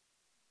Christian?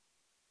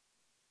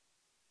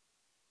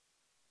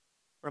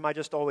 Or am I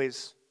just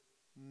always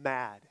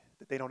mad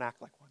that they don't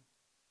act like one?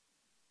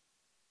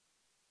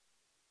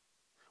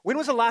 When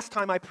was the last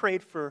time I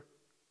prayed for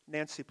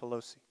Nancy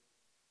Pelosi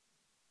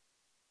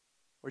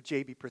or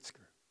J.B.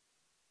 Pritzker?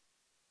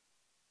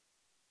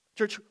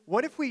 Church,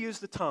 what if we use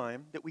the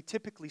time that we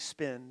typically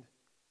spend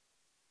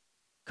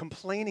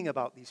complaining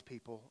about these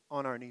people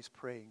on our knees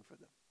praying for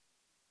them?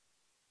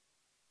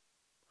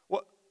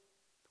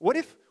 What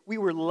if we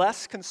were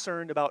less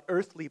concerned about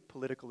earthly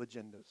political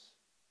agendas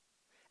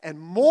and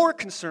more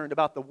concerned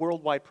about the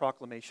worldwide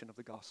proclamation of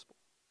the gospel?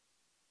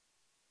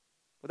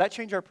 Would that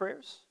change our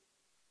prayers?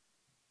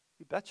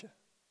 You betcha.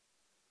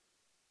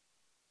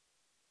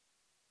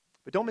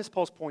 But don't miss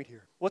Paul's point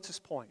here. What's his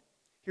point?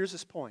 Here's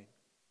his point.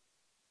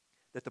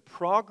 That the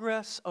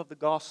progress of the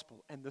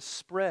gospel and the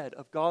spread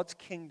of God's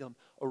kingdom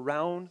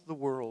around the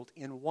world,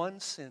 in one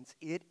sense,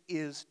 it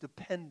is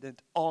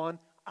dependent on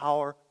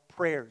our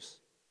prayers.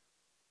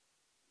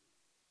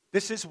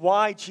 This is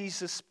why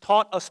Jesus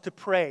taught us to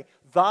pray,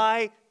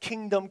 thy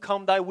kingdom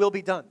come, thy will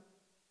be done.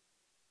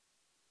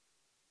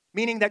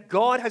 meaning that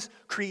God has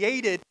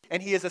created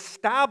and He has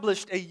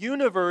established a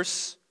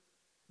universe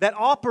that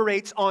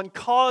operates on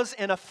cause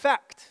and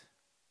effect.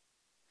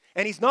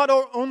 And He's not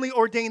only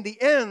ordained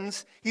the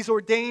ends, He's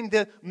ordained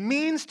the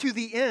means to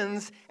the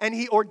ends, and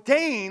He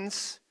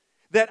ordains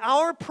that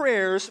our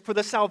prayers for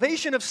the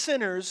salvation of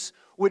sinners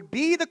would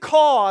be the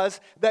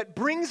cause that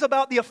brings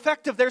about the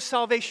effect of their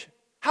salvation.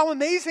 How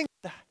amazing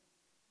is that?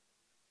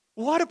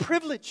 What a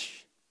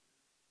privilege.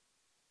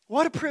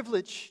 What a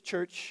privilege,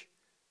 church.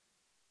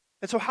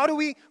 And so how do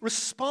we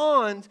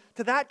respond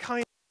to that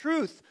kind of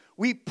truth?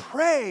 We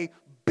pray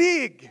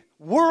big,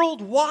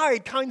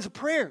 worldwide kinds of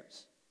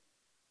prayers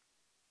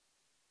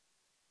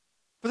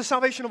for the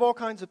salvation of all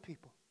kinds of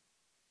people.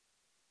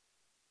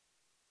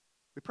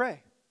 We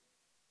pray.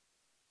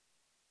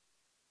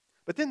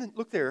 But then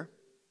look there,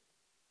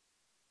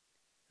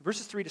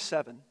 verses 3 to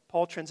 7,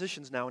 Paul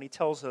transitions now and he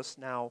tells us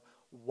now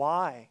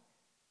why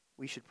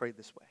we should pray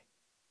this way.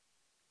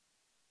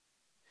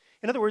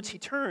 In other words, he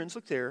turns,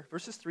 look there,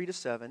 verses 3 to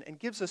 7, and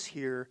gives us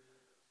here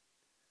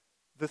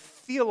the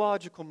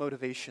theological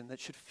motivation that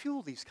should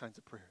fuel these kinds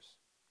of prayers.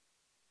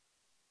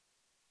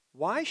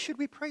 Why should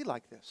we pray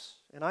like this?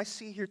 And I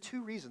see here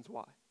two reasons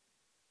why.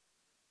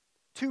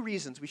 Two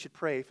reasons we should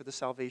pray for the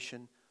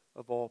salvation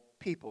of all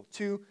people.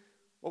 Two,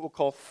 what we'll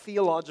call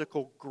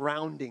theological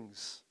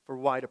groundings for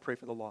why to pray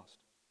for the lost.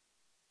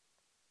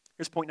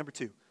 Here's point number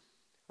 2,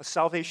 a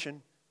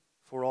salvation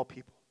for all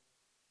people.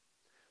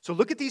 So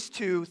look at these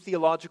two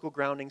theological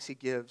groundings he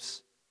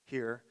gives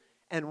here.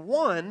 And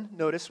one,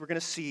 notice, we're going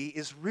to see,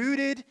 is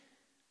rooted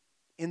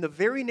in the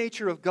very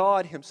nature of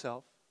God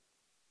Himself,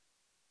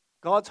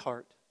 God's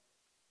heart,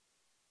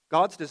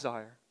 God's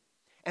desire.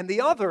 And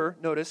the other,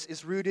 notice,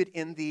 is rooted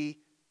in the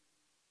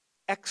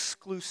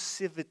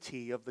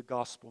exclusivity of the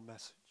gospel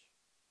message.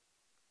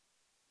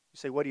 You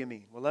say, what do you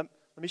mean? Well, let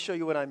me show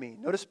you what I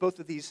mean. Notice both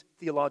of these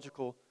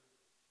theological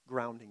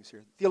groundings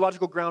here.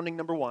 Theological grounding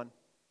number 1,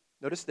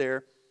 notice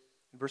there,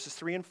 in verses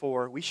 3 and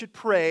 4, we should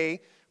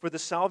pray for the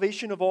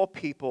salvation of all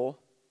people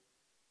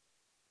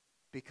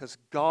because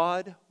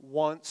God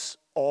wants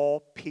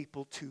all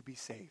people to be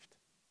saved.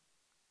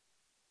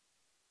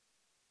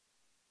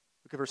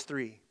 Look at verse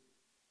 3.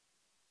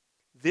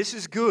 This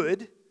is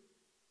good,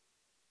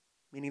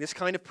 meaning this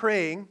kind of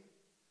praying,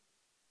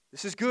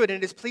 this is good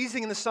and it is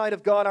pleasing in the sight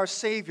of God our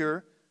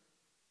Savior.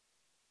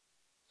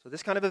 So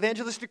this kind of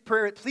evangelistic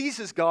prayer, it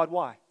pleases God.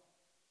 Why?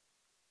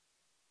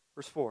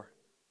 Verse 4.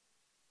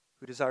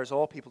 Who desires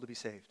all people to be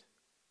saved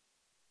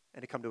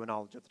and to come to a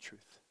knowledge of the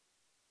truth.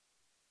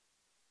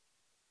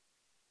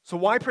 So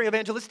why pray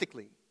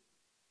evangelistically?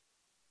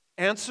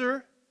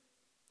 Answer,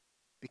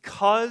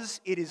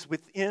 because it is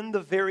within the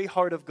very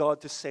heart of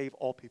God to save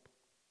all people.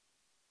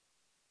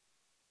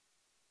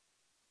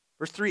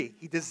 Verse 3,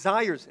 He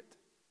desires it.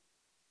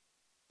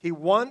 He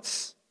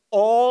wants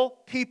all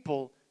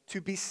people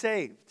to be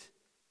saved.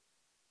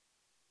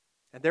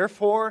 And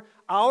therefore,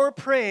 our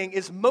praying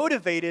is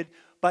motivated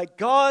by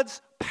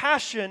God's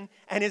passion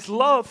and His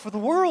love for the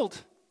world.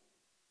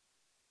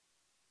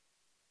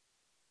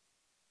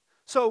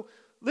 So,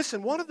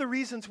 listen, one of the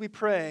reasons we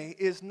pray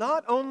is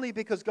not only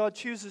because God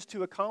chooses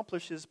to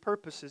accomplish His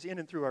purposes in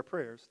and through our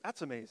prayers.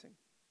 That's amazing.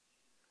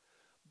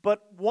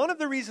 But one of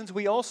the reasons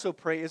we also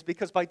pray is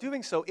because by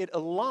doing so, it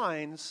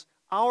aligns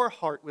our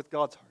heart with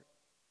God's heart.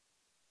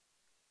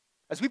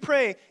 As we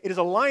pray, it is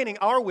aligning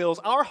our wills,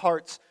 our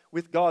hearts,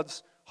 with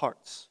God's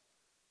hearts.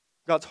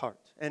 God's heart.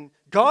 And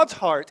God's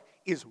heart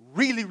is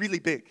really, really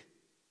big.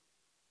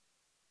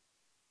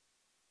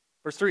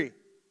 Verse 3,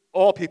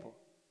 all people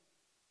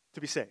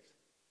to be saved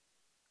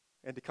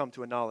and to come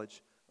to a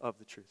knowledge of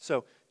the truth.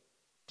 So,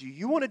 do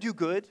you want to do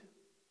good?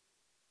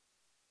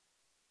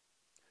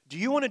 Do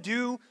you want to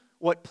do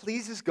what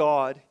pleases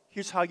God?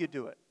 Here's how you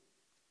do it.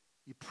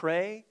 You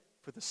pray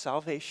for the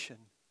salvation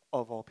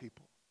of all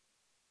people.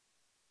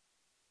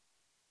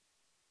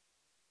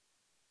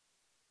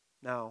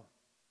 Now,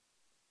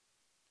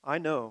 I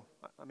know,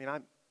 I'm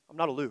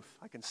not aloof.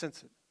 I can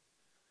sense it.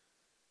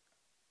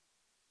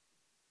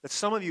 That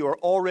some of you are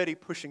already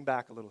pushing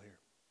back a little here.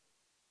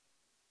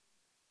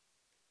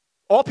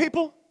 All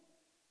people?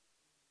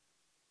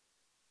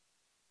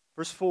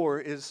 Verse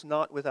 4 is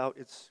not without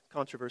its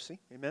controversy.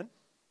 Amen?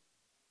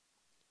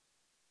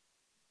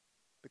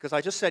 Because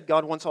I just said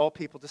God wants all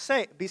people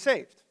to be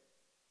saved.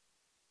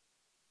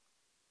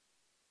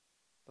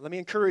 But let me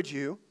encourage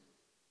you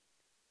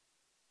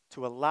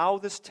to allow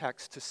this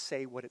text to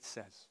say what it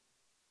says.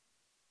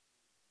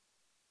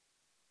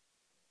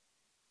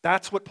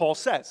 That's what Paul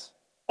says.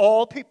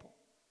 All people.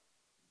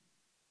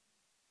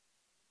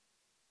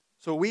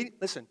 So we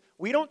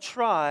don't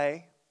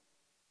try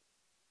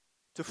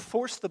to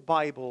force the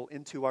Bible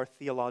into our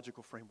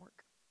theological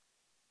framework.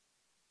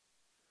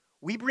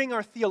 We bring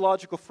our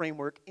theological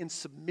framework in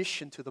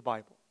submission to the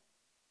Bible.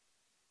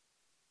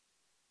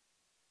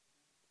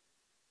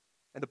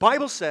 And the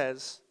Bible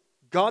says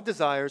God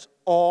desires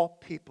all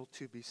people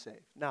to be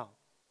saved. Now,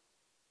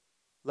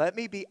 let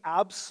me be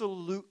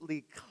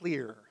absolutely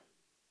clear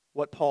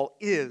what Paul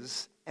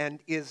is and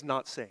is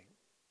not saying.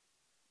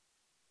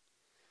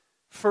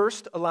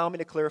 First, allow me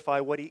to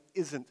clarify what he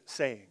isn't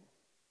saying.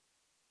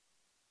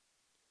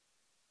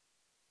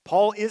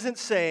 Paul isn't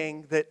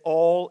saying that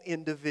all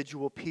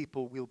individual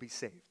people will be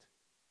saved.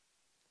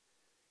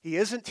 He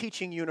isn't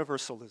teaching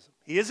universalism.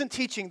 He isn't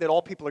teaching that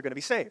all people are going to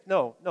be saved.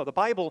 No, the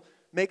Bible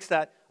makes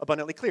that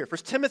abundantly clear. 1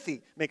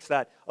 Timothy makes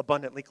that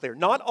abundantly clear.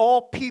 Not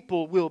all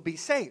people will be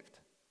saved.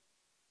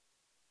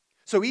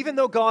 So even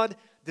though God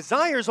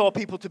desires all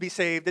people to be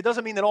saved, it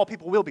doesn't mean that all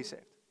people will be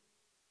saved.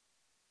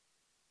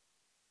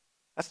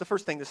 That's the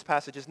first thing this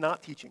passage is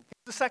not teaching.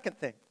 Here's the second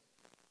thing.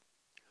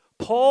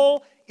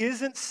 Paul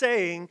isn't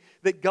saying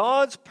that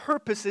God's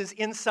purposes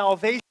in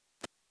salvation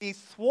be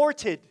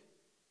thwarted.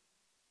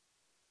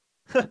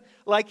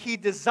 Like he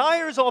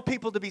desires all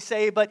people to be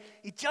saved, but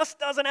he just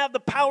doesn't have the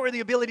power or the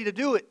ability to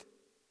do it.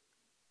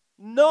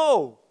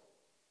 No.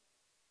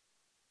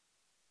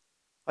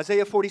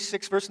 Isaiah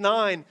 46 verse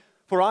 9,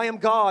 "For I am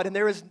God and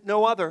there is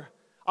no other.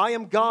 I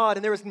am God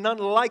and there is none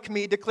like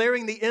me,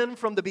 declaring the end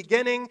from the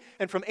beginning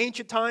and from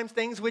ancient times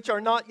things which are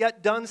not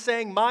yet done,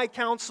 saying, my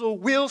counsel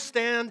will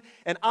stand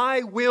and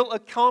I will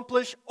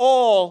accomplish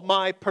all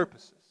my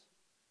purposes."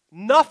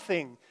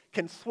 Nothing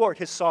can thwart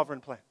his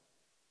sovereign plan.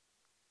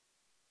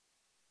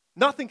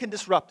 Nothing can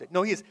disrupt it.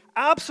 No, he is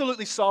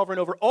absolutely sovereign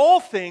over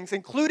all things,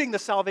 including the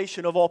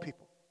salvation of all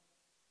people.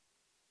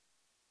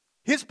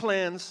 His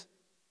plans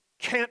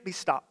can't be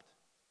stopped.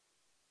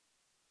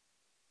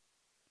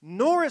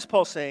 Nor is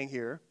Paul saying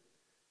here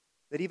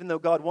that even though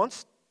God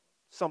wants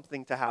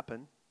something to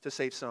happen to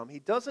save some, he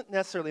doesn't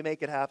necessarily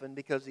make it happen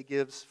because he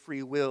gives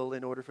free will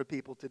in order for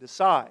people to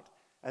decide,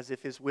 as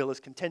if his will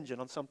is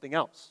contingent on something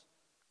else.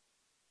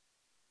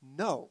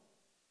 No.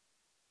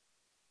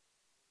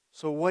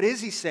 So what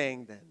is he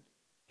saying then?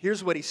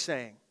 Here's what he's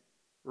saying.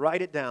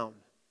 Write it down.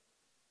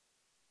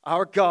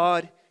 Our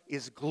God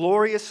is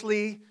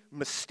gloriously,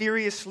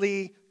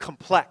 mysteriously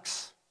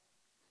complex.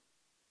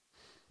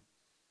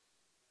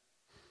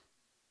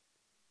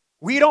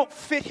 We don't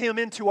fit him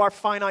into our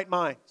finite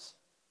minds.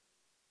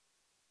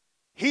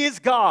 He is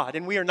God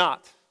and we are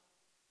not.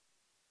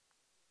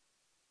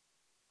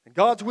 And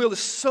God's will is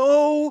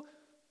so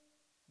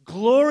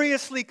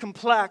gloriously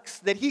complex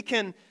that he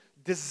can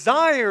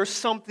desire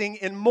something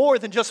in more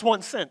than just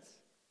one sense.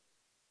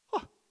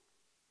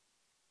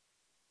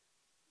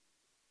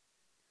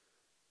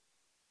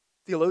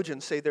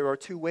 Theologians say there are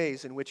two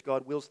ways in which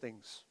God wills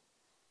things.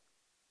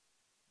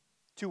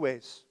 Two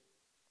ways.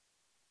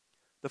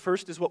 The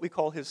first is what we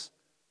call his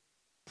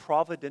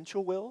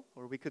providential will,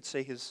 or we could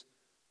say his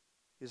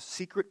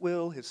secret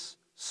will, his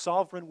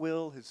sovereign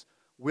will, his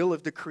will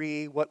of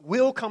decree, what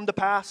will come to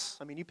pass.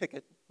 I mean, you pick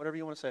it, whatever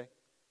you want to say.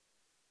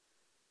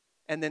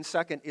 And then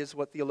second is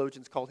what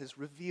theologians call his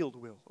revealed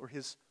will, or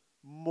his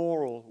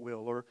moral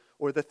will,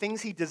 or the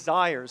things he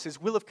desires, his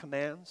will of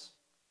commands.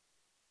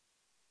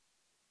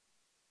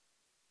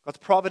 God's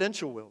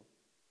providential will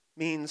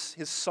means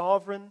his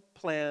sovereign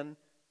plan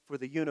for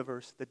the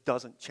universe that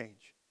doesn't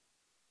change.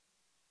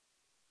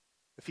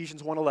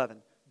 Ephesians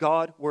 1:11,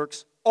 God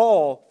works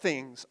all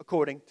things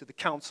according to the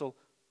counsel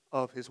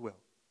of his will.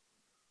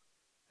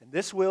 And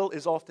this will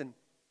is often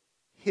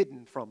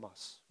hidden from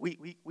us.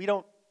 We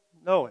don't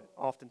know it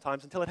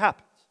oftentimes until it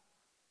happens.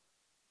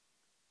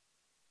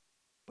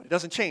 But it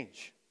doesn't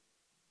change.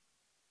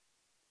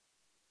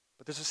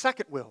 But there's a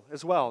second will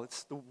as well.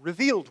 It's the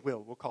revealed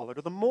will, we'll call it,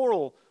 or the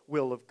moral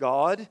will of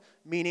God,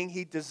 meaning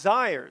he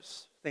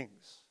desires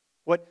things,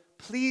 what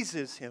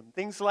pleases him,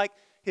 things like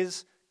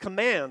his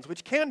commands,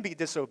 which can be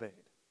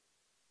disobeyed.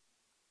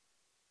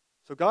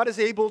 So God is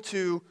able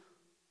to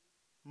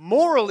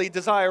morally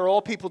desire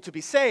all people to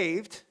be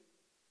saved,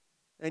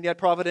 and yet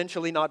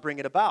providentially not bring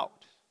it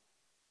about.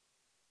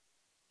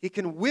 He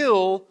can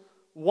will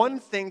one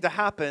thing to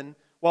happen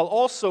while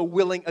also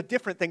willing a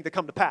different thing to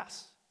come to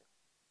pass.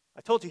 I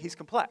told you he's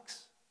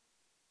complex.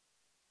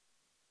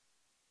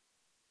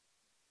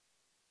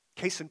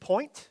 Case in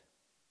point,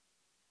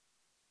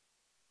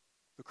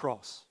 the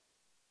cross.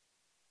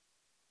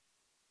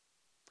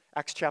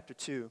 Acts chapter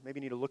 2, maybe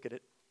you need to look at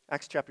it.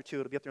 Acts chapter 2,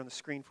 it'll be up there on the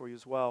screen for you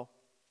as well.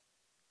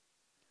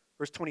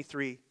 Verse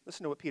 23,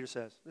 listen to what Peter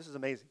says. This is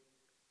amazing.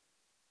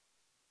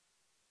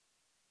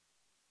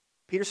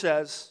 Peter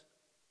says,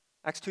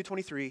 Acts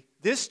 2:23,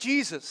 this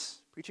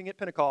Jesus, preaching at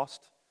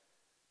Pentecost,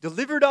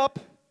 delivered up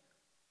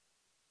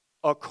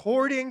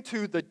according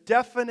to the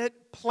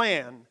definite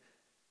plan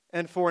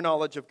and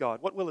foreknowledge of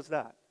God. What will is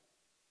that?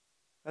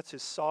 That's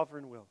his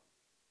sovereign will.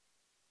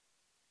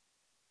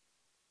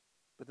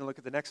 But then look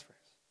at the next phrase.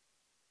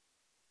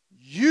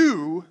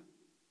 You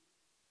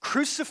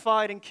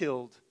crucified and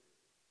killed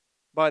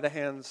by the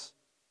hands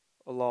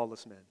of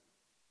lawless men.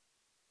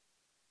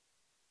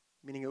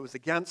 Meaning it was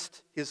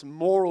against his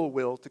moral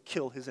will to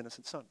kill his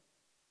innocent son.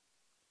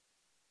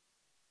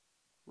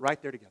 Right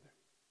there together.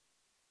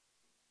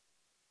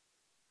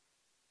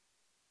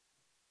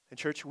 And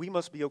church, we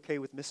must be okay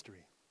with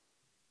mystery.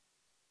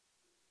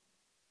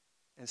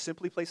 And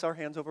simply place our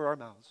hands over our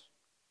mouths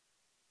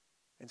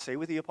and say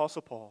with the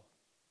Apostle Paul,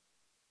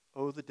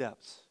 oh, the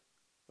depths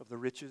of the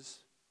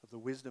riches of the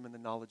wisdom and the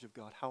knowledge of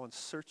God. How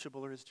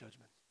unsearchable are his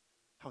judgments.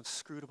 How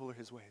inscrutable are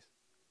his ways.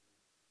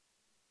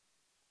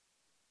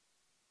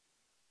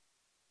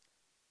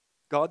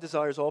 God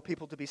desires all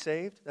people to be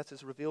saved. That's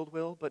his revealed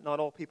will, but not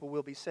all people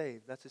will be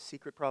saved. That's his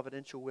secret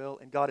providential will,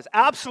 and God is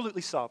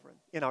absolutely sovereign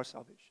in our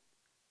salvation.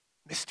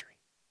 Mystery.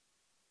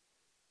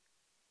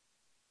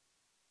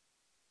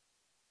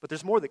 But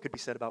there's more that could be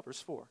said about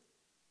verse 4.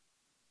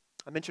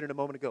 I mentioned it a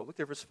moment ago. Look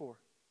there, verse 4.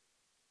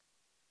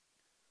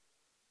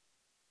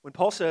 When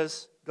Paul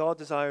says God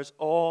desires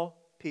all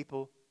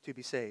people to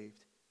be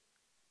saved,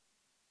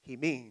 he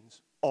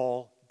means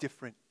all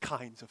different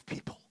kinds of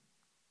people.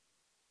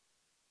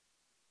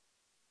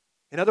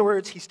 In other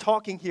words, he's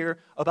talking here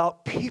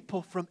about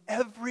people from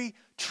every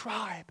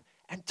tribe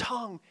and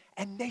tongue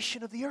and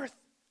nation of the earth,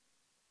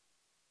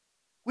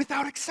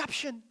 without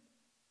exception.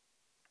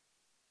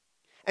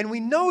 And we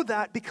know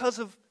that because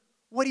of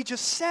what he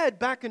just said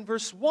back in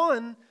verse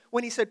 1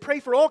 when he said, pray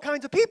for all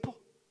kinds of people.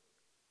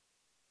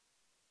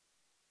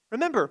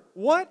 Remember,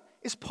 what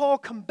is Paul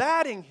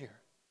combating here?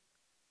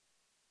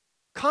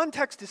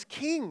 Context is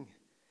king.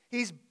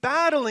 He's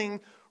battling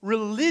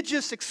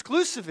religious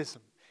exclusivism.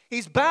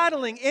 He's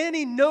battling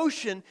any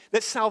notion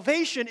that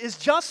salvation is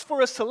just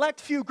for a select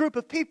few group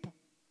of people.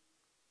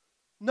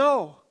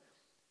 No.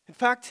 In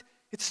fact,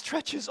 it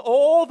stretches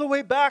all the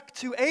way back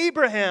to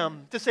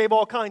Abraham to save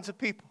all kinds of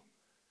people.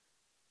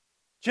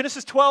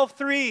 Genesis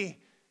 12:3,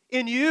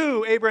 in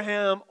you,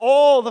 Abraham,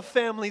 all the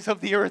families of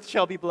the earth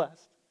shall be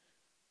blessed.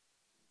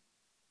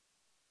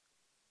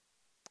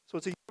 So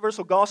it's a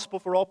universal gospel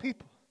for all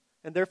people.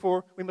 And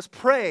therefore, we must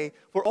pray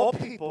for all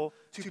people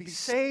to be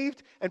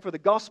saved and for the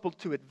gospel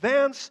to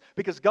advance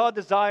because God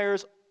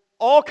desires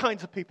all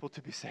kinds of people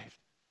to be saved.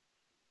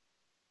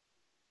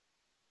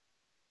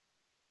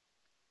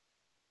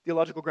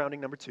 Theological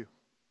grounding number 2.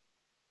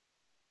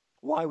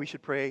 Why we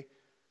should pray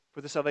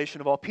for the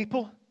salvation of all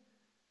people.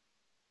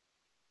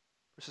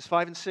 Verses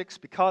 5 and 6,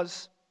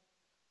 because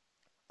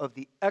of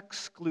the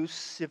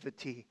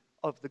exclusivity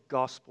of the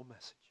gospel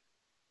message.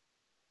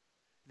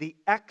 The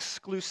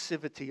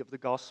exclusivity of the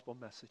gospel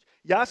message.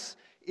 Yes,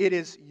 it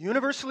is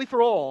universally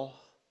for all,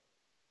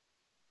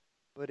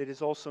 but it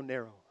is also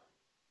narrow.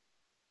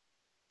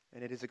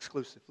 And it is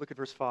exclusive. Look at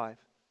verse 5.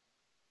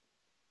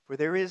 For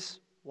there is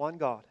one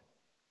God,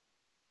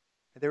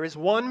 and there is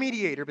one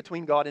mediator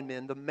between God and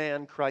men, the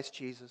man Christ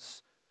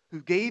Jesus,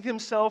 who gave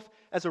himself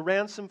as a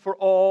ransom for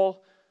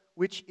all,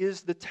 which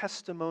is the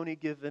testimony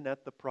given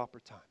at the proper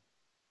time.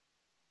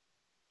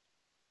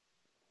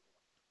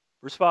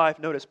 Verse 5,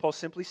 notice, Paul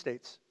simply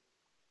states,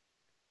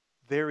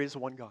 there is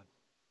one God.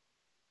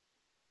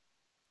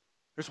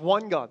 There's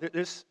one God.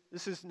 This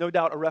is no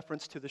doubt a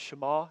reference to the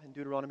Shema in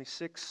Deuteronomy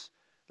 6,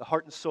 the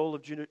heart and soul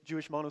of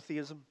Jewish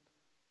monotheism.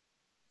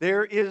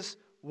 There is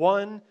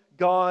one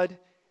God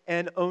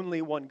and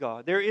only one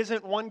God. There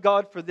isn't one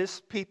God for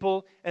this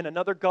people and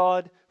another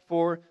God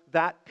for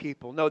that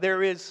people. No,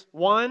 there is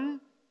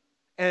one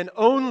and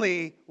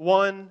only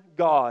one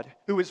God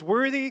who is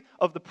worthy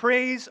of the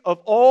praise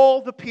of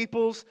all the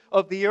peoples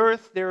of the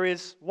earth. There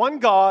is one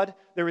God,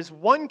 there is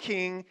one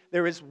king,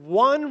 there is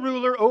one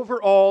ruler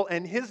over all,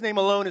 and his name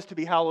alone is to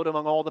be hallowed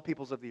among all the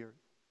peoples of the earth.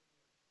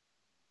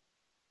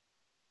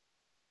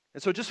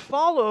 And so just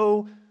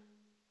follow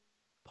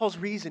Paul's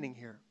reasoning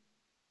here.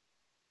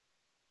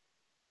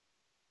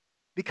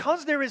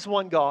 Because there is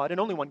one God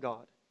and only one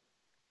God,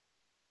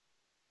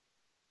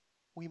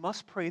 we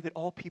must pray that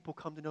all people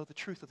come to know the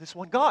truth of this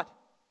one God.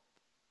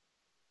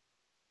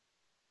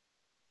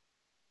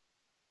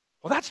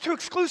 Well, that's too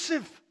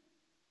exclusive,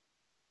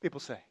 people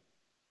say.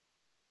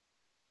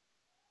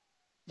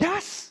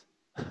 Yes.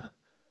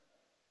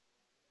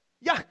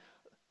 Yeah.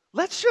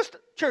 Let's just,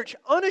 church,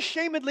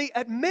 unashamedly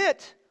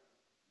admit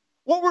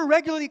what we're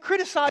regularly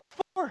criticized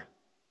for.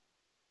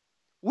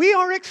 We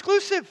are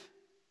exclusive.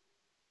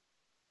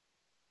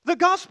 The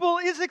gospel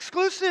is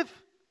exclusive.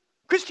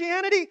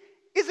 Christianity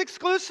is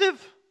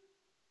exclusive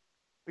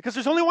because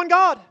there's only one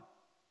God.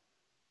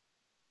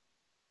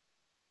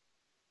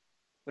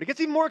 But it gets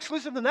even more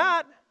exclusive than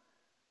that.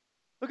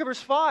 Look at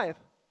verse 5.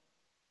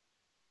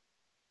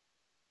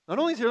 Not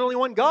only is there only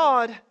one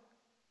God,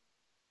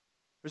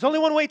 there's only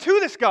one way to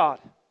this God.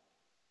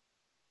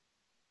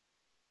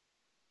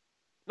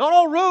 Not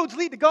all roads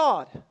lead to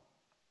God.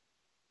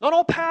 Not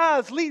all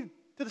paths lead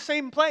to the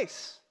same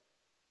place.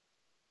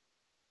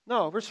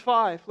 No, verse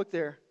 5, look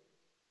there.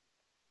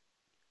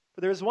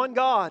 For there is one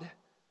God,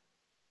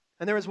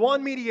 and there is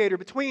one mediator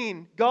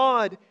between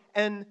God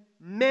and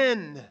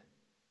men,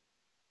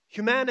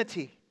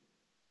 humanity,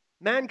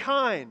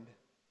 mankind,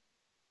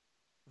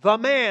 the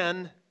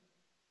man,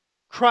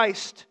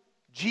 Christ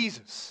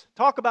Jesus.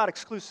 Talk about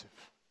exclusive.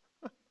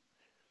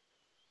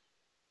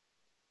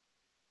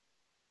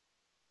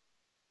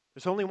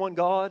 There's only one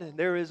God, and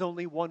there is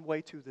only one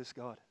way to this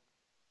God.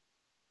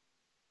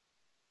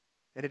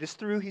 And it is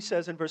through, he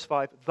says in verse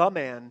 5, the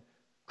man,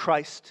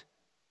 Christ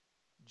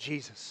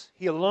Jesus.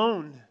 He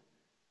alone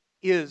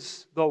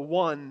is the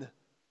one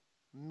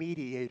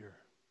mediator.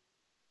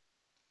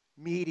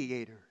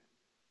 Mediator.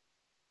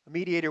 A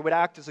mediator would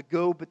act as a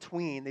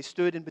go-between. They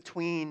stood in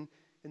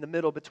the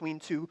middle between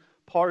two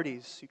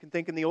parties. You can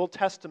think in the Old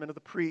Testament of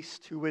the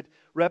priest who would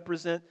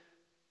represent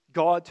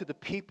God to the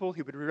people.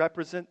 He would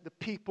represent the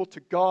people to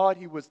God.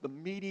 He was the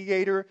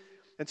mediator.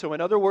 And so,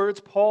 in other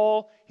words,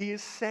 Paul, he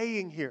is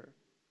saying here,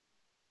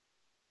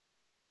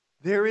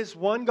 there is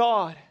one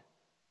God.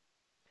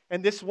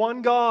 And this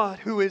one God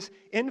who is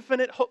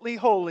infinitely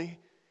holy,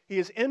 He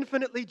is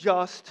infinitely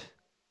just.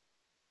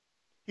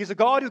 He is a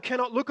God who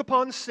cannot look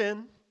upon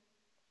sin.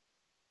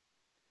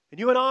 And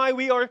you and I,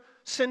 we are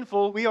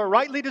sinful. We are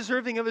rightly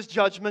deserving of His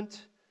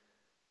judgment.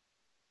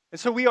 And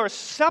so we are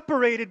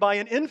separated by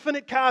an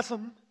infinite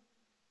chasm.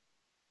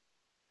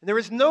 And there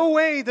is no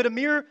way that a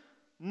mere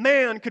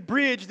man could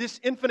bridge this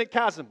infinite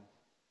chasm.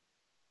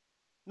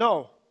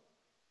 No.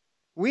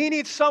 We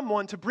need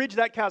someone to bridge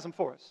that chasm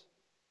for us.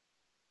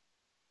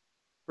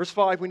 Verse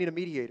 5, we need a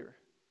mediator.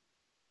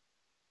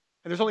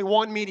 And there's only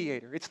one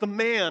mediator. It's the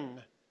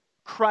man,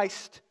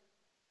 Christ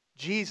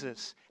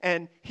Jesus.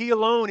 And He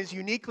alone is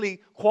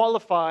uniquely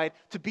qualified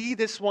to be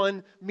this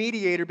one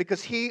mediator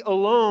because He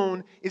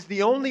alone is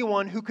the only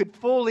one who could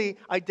fully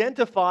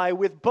identify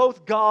with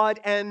both God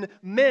and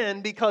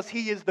men because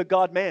He is the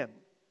God-man.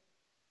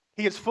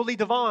 He is fully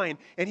divine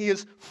and He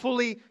is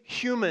fully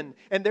human.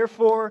 And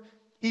therefore,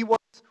 He was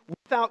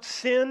without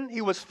sin.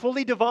 He was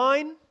fully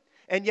divine.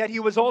 And yet He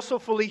was also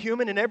fully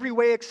human in every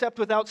way except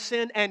without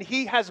sin. And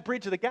He has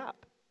bridged the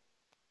gap.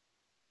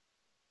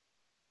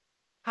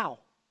 How?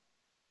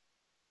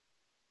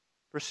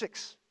 Verse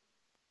 6.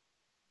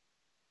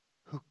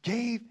 Who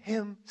gave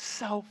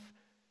Himself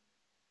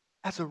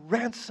as a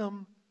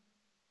ransom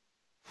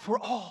for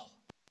all.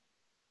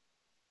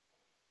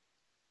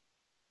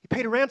 He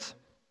paid a ransom.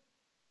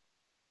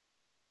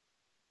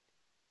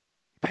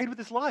 He paid with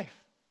His life.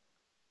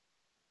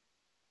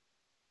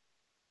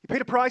 He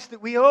paid a price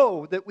that we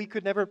owe, that we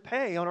could never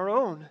pay on our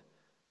own.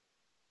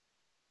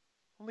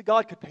 Only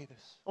God could pay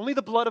this. Only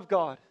the blood of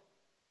God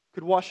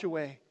could wash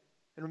away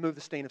and remove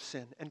the stain of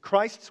sin. And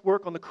Christ's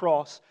work on the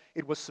cross,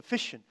 it was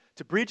sufficient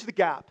to bridge the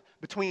gap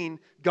between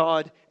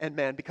God and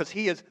man because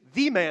He is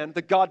the man,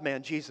 the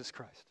God-man, Jesus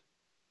Christ.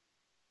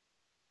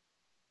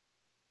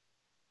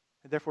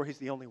 And therefore, He's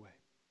the only way.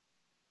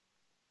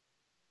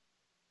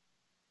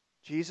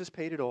 Jesus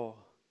paid it all.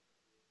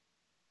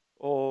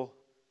 All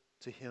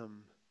to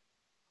Him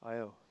I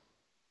owe.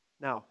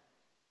 Now,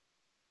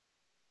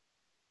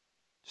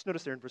 just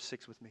notice there in verse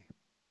 6 with me.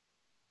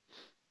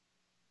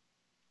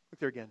 Look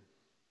there again.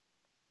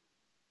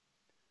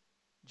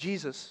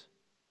 Jesus,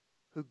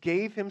 who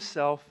gave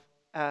Himself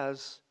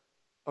as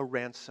a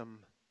ransom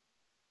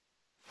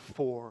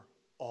for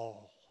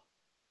all.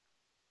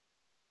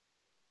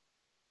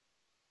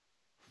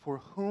 For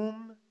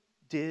whom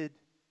did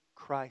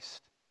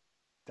Christ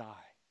die?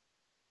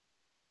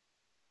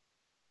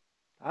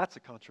 That's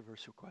a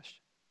controversial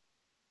question.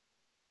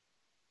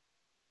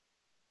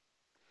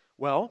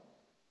 Well,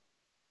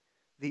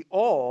 the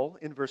all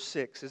in verse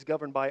 6 is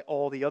governed by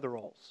all the other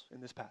alls in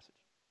this passage.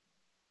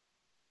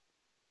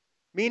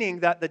 Meaning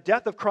that the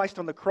death of Christ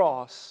on the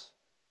cross,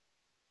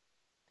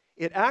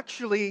 it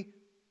actually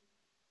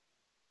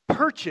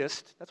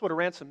purchased, that's what a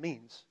ransom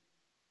means.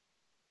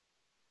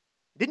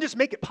 It didn't just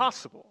make it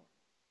possible.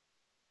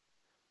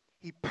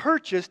 He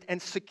purchased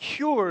and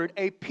secured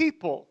a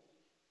people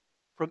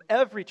from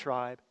every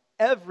tribe,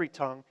 every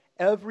tongue,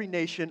 every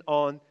nation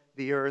on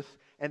the earth,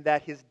 and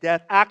that His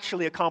death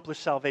actually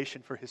accomplished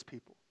salvation for His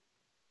people.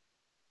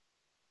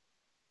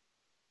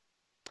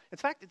 In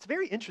fact, it's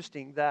very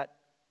interesting that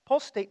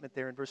Paul's statement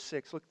there in verse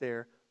 6, look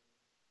there,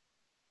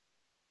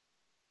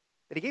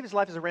 that He gave His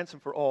life as a ransom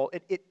for all,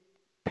 it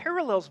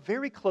parallels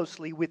very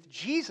closely with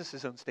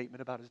Jesus' own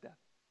statement about His death.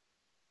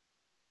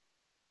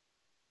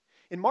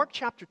 In Mark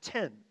chapter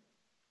 10,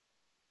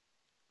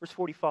 verse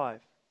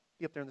 45,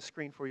 be up there on the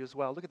screen for you as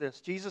well. Look at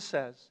this. Jesus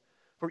says,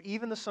 "For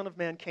even the Son of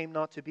Man came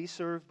not to be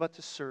served, but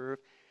to serve,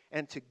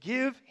 and to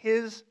give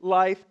His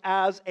life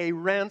as a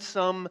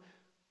ransom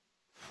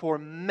for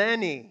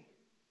many."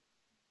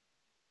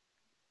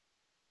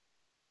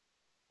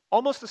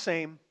 Almost the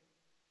same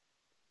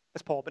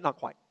as Paul, but not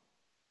quite.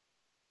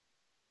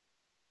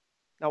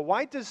 Now,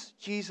 why does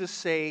Jesus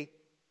say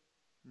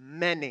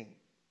many?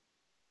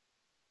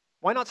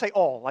 Why not say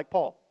all, like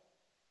Paul?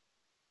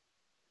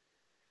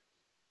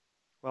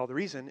 Well, the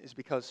reason is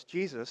because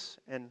Jesus,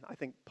 and I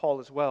think Paul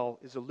as well,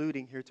 is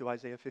alluding here to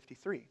Isaiah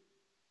 53.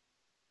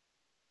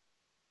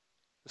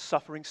 The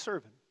suffering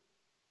servant.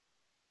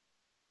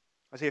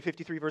 Isaiah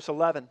 53, verse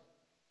 11,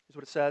 is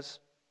what it says.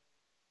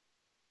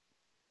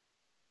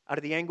 Out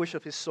of the anguish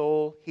of his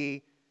soul,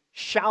 he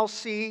shall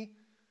see.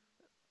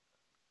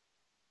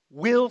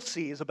 Will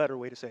see is a better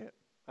way to say it,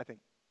 I think.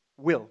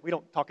 Will. We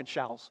don't talk in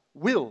shalls.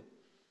 Will.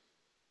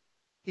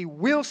 He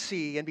will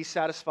see and be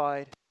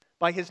satisfied.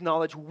 By His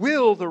knowledge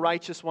will the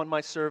righteous one,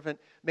 my servant,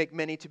 make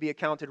many to be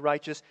accounted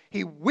righteous.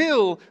 He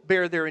will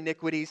bear their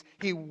iniquities.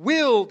 He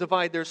will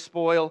divide their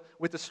spoil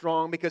with the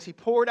strong, because He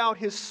poured out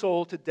His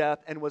soul to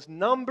death and was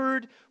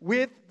numbered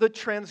with the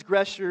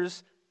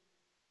transgressors.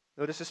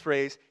 Notice this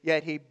phrase,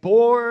 yet He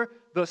bore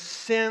the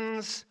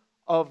sins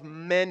of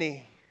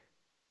many.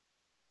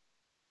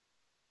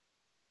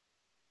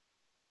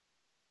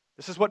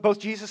 This is what both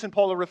Jesus and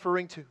Paul are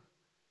referring to.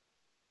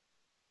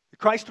 That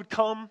Christ would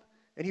come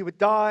and he would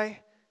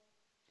die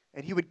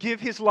and he would give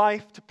his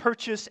life to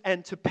purchase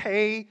and to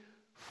pay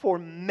for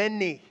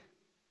many.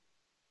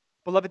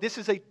 Beloved, this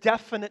is a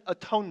definite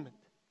atonement.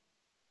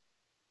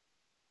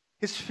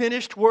 His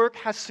finished work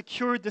has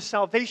secured the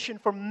salvation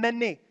for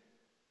many.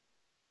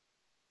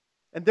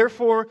 And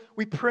therefore,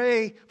 we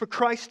pray for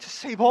Christ to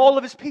save all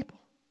of his people,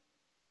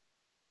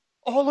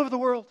 all over the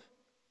world.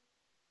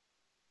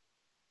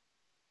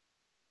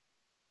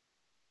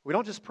 We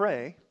don't just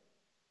pray.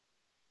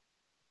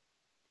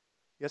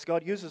 Yes,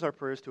 God uses our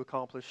prayers to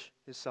accomplish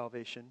his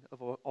salvation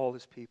of all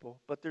his people,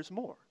 but there's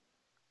more.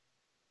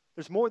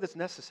 There's more that's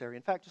necessary.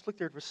 In fact, just look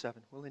there at verse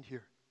 7. We'll end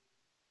here.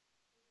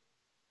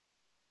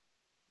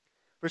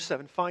 Verse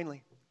 7,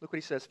 finally, look what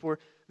he says. For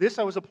this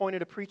I was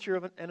appointed a preacher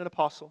and an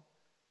apostle.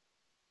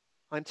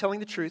 I am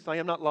telling the truth, I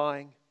am not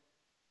lying.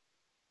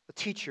 A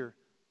teacher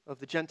of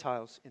the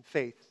Gentiles in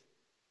faith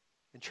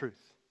and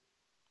truth.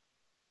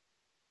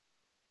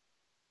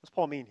 What's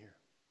Paul mean here?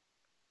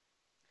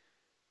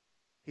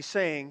 He's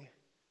saying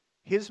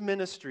his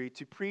ministry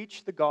to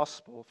preach the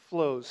gospel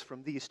flows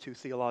from these two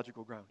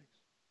theological groundings.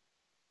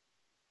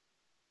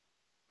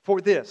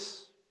 For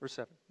this, verse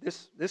 7,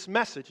 this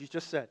message he's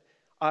just said,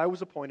 I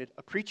was appointed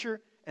a preacher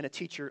and a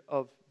teacher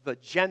of the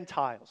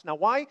Gentiles. Now,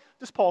 why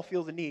does Paul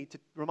feel the need to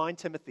remind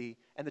Timothy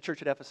and the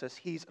church at Ephesus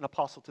he's an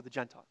apostle to the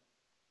Gentiles?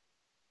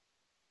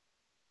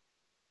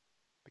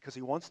 Because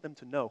he wants them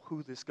to know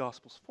who this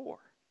gospel's for.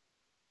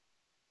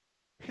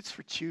 It's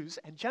for Jews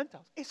and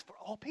Gentiles. It's for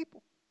all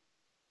people.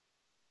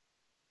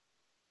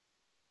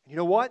 And you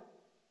know what?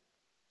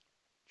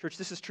 Church,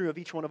 this is true of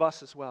each one of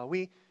us as well.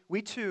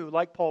 We too,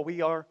 like Paul,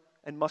 we are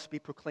and must be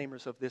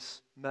proclaimers of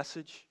this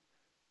message.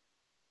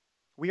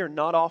 We are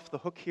not off the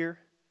hook here.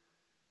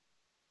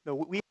 No,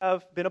 we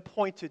have been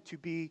appointed to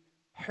be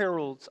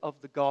heralds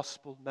of the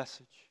gospel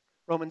message.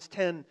 Romans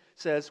 10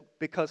 says,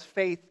 because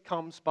faith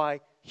comes by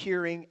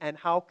hearing, and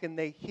how can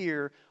they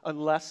hear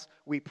unless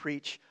we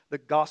preach the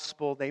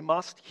gospel? They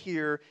must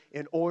hear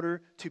in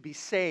order to be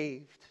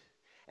saved.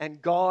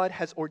 And God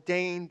has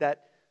ordained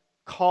that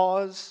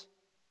cause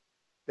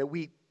that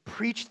we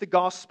preach the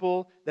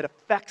gospel that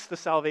affects the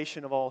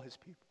salvation of all his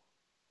people.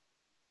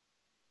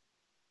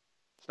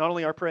 It's not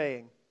only our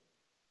praying,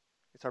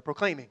 it's our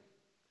proclaiming.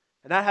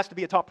 And that has to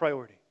be a top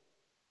priority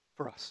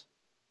for us.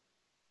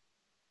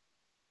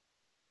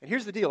 And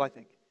here's the deal, I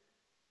think.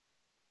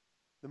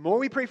 The more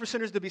we pray for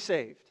sinners to be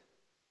saved,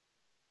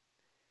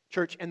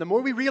 church, and the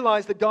more we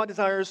realize that God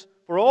desires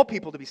for all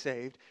people to be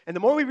saved, and the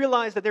more we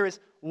realize that there is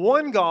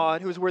one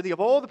God who is worthy of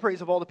all the praise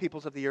of all the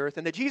peoples of the earth,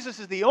 and that Jesus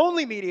is the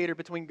only mediator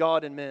between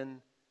God and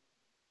men,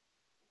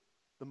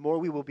 the more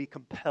we will be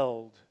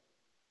compelled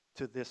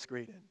to this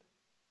great end,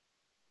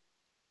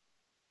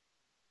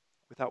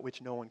 without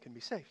which no one can be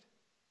saved.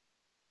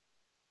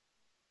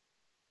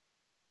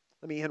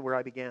 Let me end where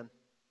I began.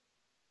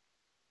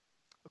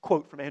 A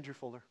quote from Andrew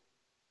Fuller.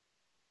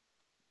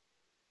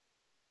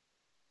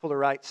 Fuller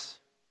writes,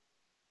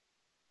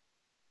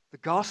 "The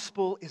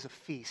gospel is a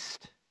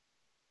feast,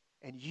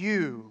 and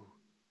you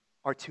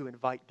are to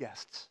invite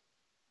guests.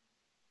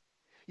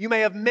 You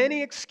may have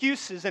many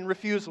excuses and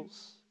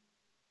refusals,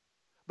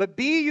 but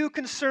be you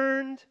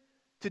concerned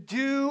to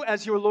do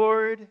as your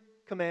Lord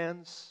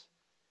commands.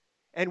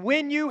 And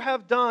when you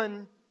have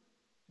done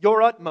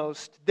your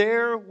utmost,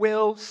 there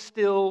will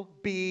still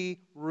be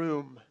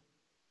room.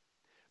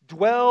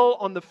 Dwell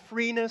on the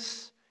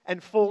freeness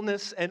and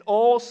fullness and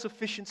all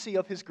sufficiency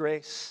of His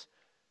grace,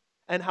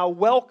 and how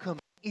welcome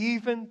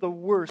even the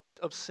worst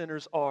of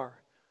sinners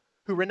are,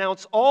 who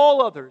renounce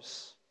all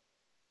others,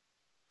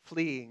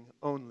 fleeing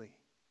only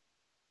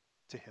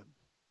to Him."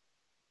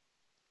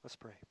 Let's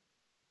pray.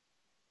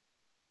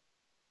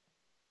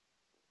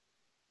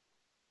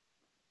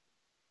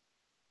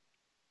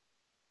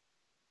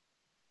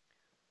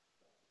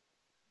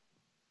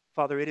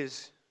 Father, it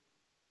is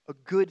a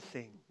good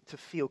thing to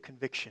feel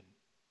conviction.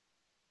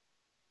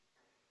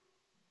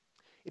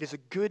 It is a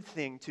good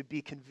thing to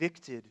be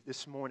convicted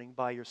this morning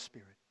by your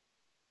Spirit,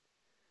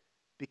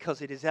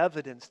 because it is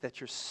evidence that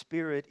your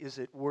Spirit is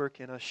at work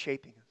in us,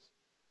 shaping us,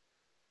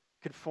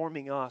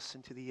 conforming us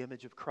into the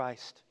image of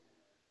Christ,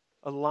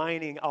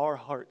 aligning our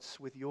hearts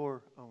with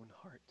your own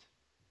heart.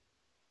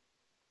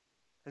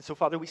 And so,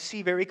 Father, we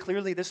see very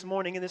clearly this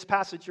morning in this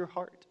passage your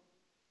heart,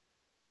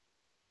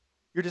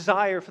 your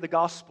desire for the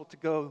gospel to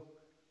go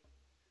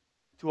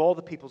to all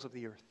the peoples of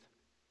the earth.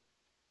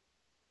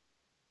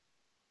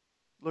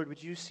 Lord,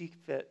 would you see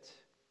fit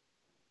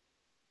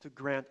to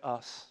grant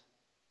us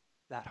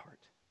that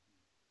heart?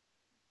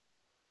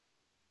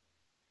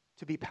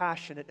 To be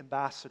passionate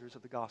ambassadors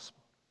of the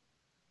gospel.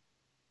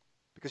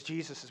 Because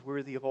Jesus is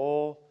worthy of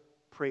all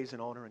praise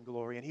and honor and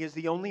glory, and He is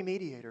the only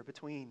mediator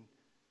between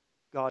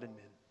God and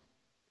men.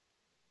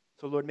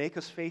 So, Lord, make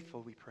us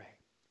faithful, we pray.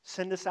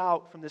 Send us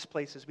out from this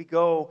place as we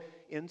go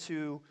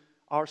into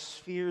our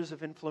spheres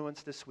of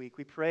influence this week.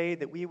 We pray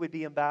that we would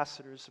be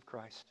ambassadors of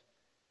Christ.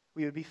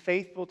 We would be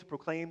faithful to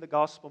proclaim the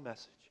gospel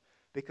message.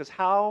 Because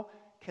how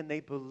can they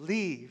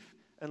believe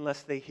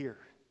unless they hear?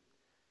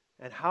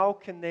 And how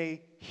can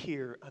they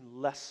hear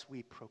unless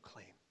we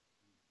proclaim?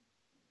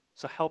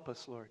 So help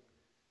us, Lord,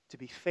 to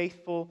be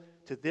faithful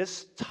to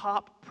this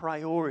top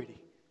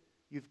priority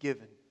you've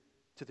given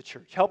to the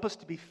church. Help us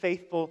to be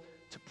faithful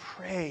to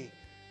pray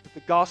that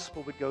the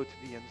gospel would go to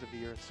the ends of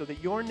the earth so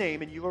that your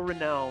name and your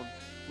renown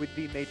would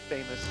be made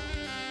famous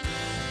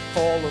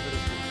all over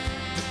this world.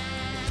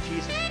 In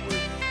Jesus'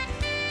 word,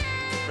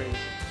 praise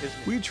his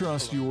name. We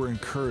trust you were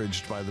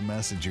encouraged by the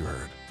message you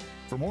heard.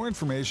 For more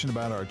information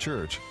about our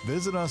church,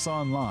 visit us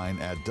online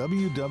at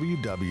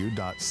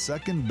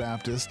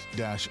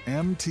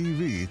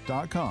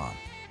www.secondbaptist-mtv.com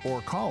or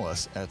call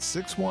us at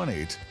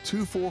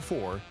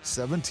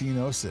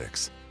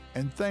 618-244-1706.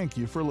 And thank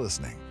you for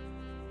listening.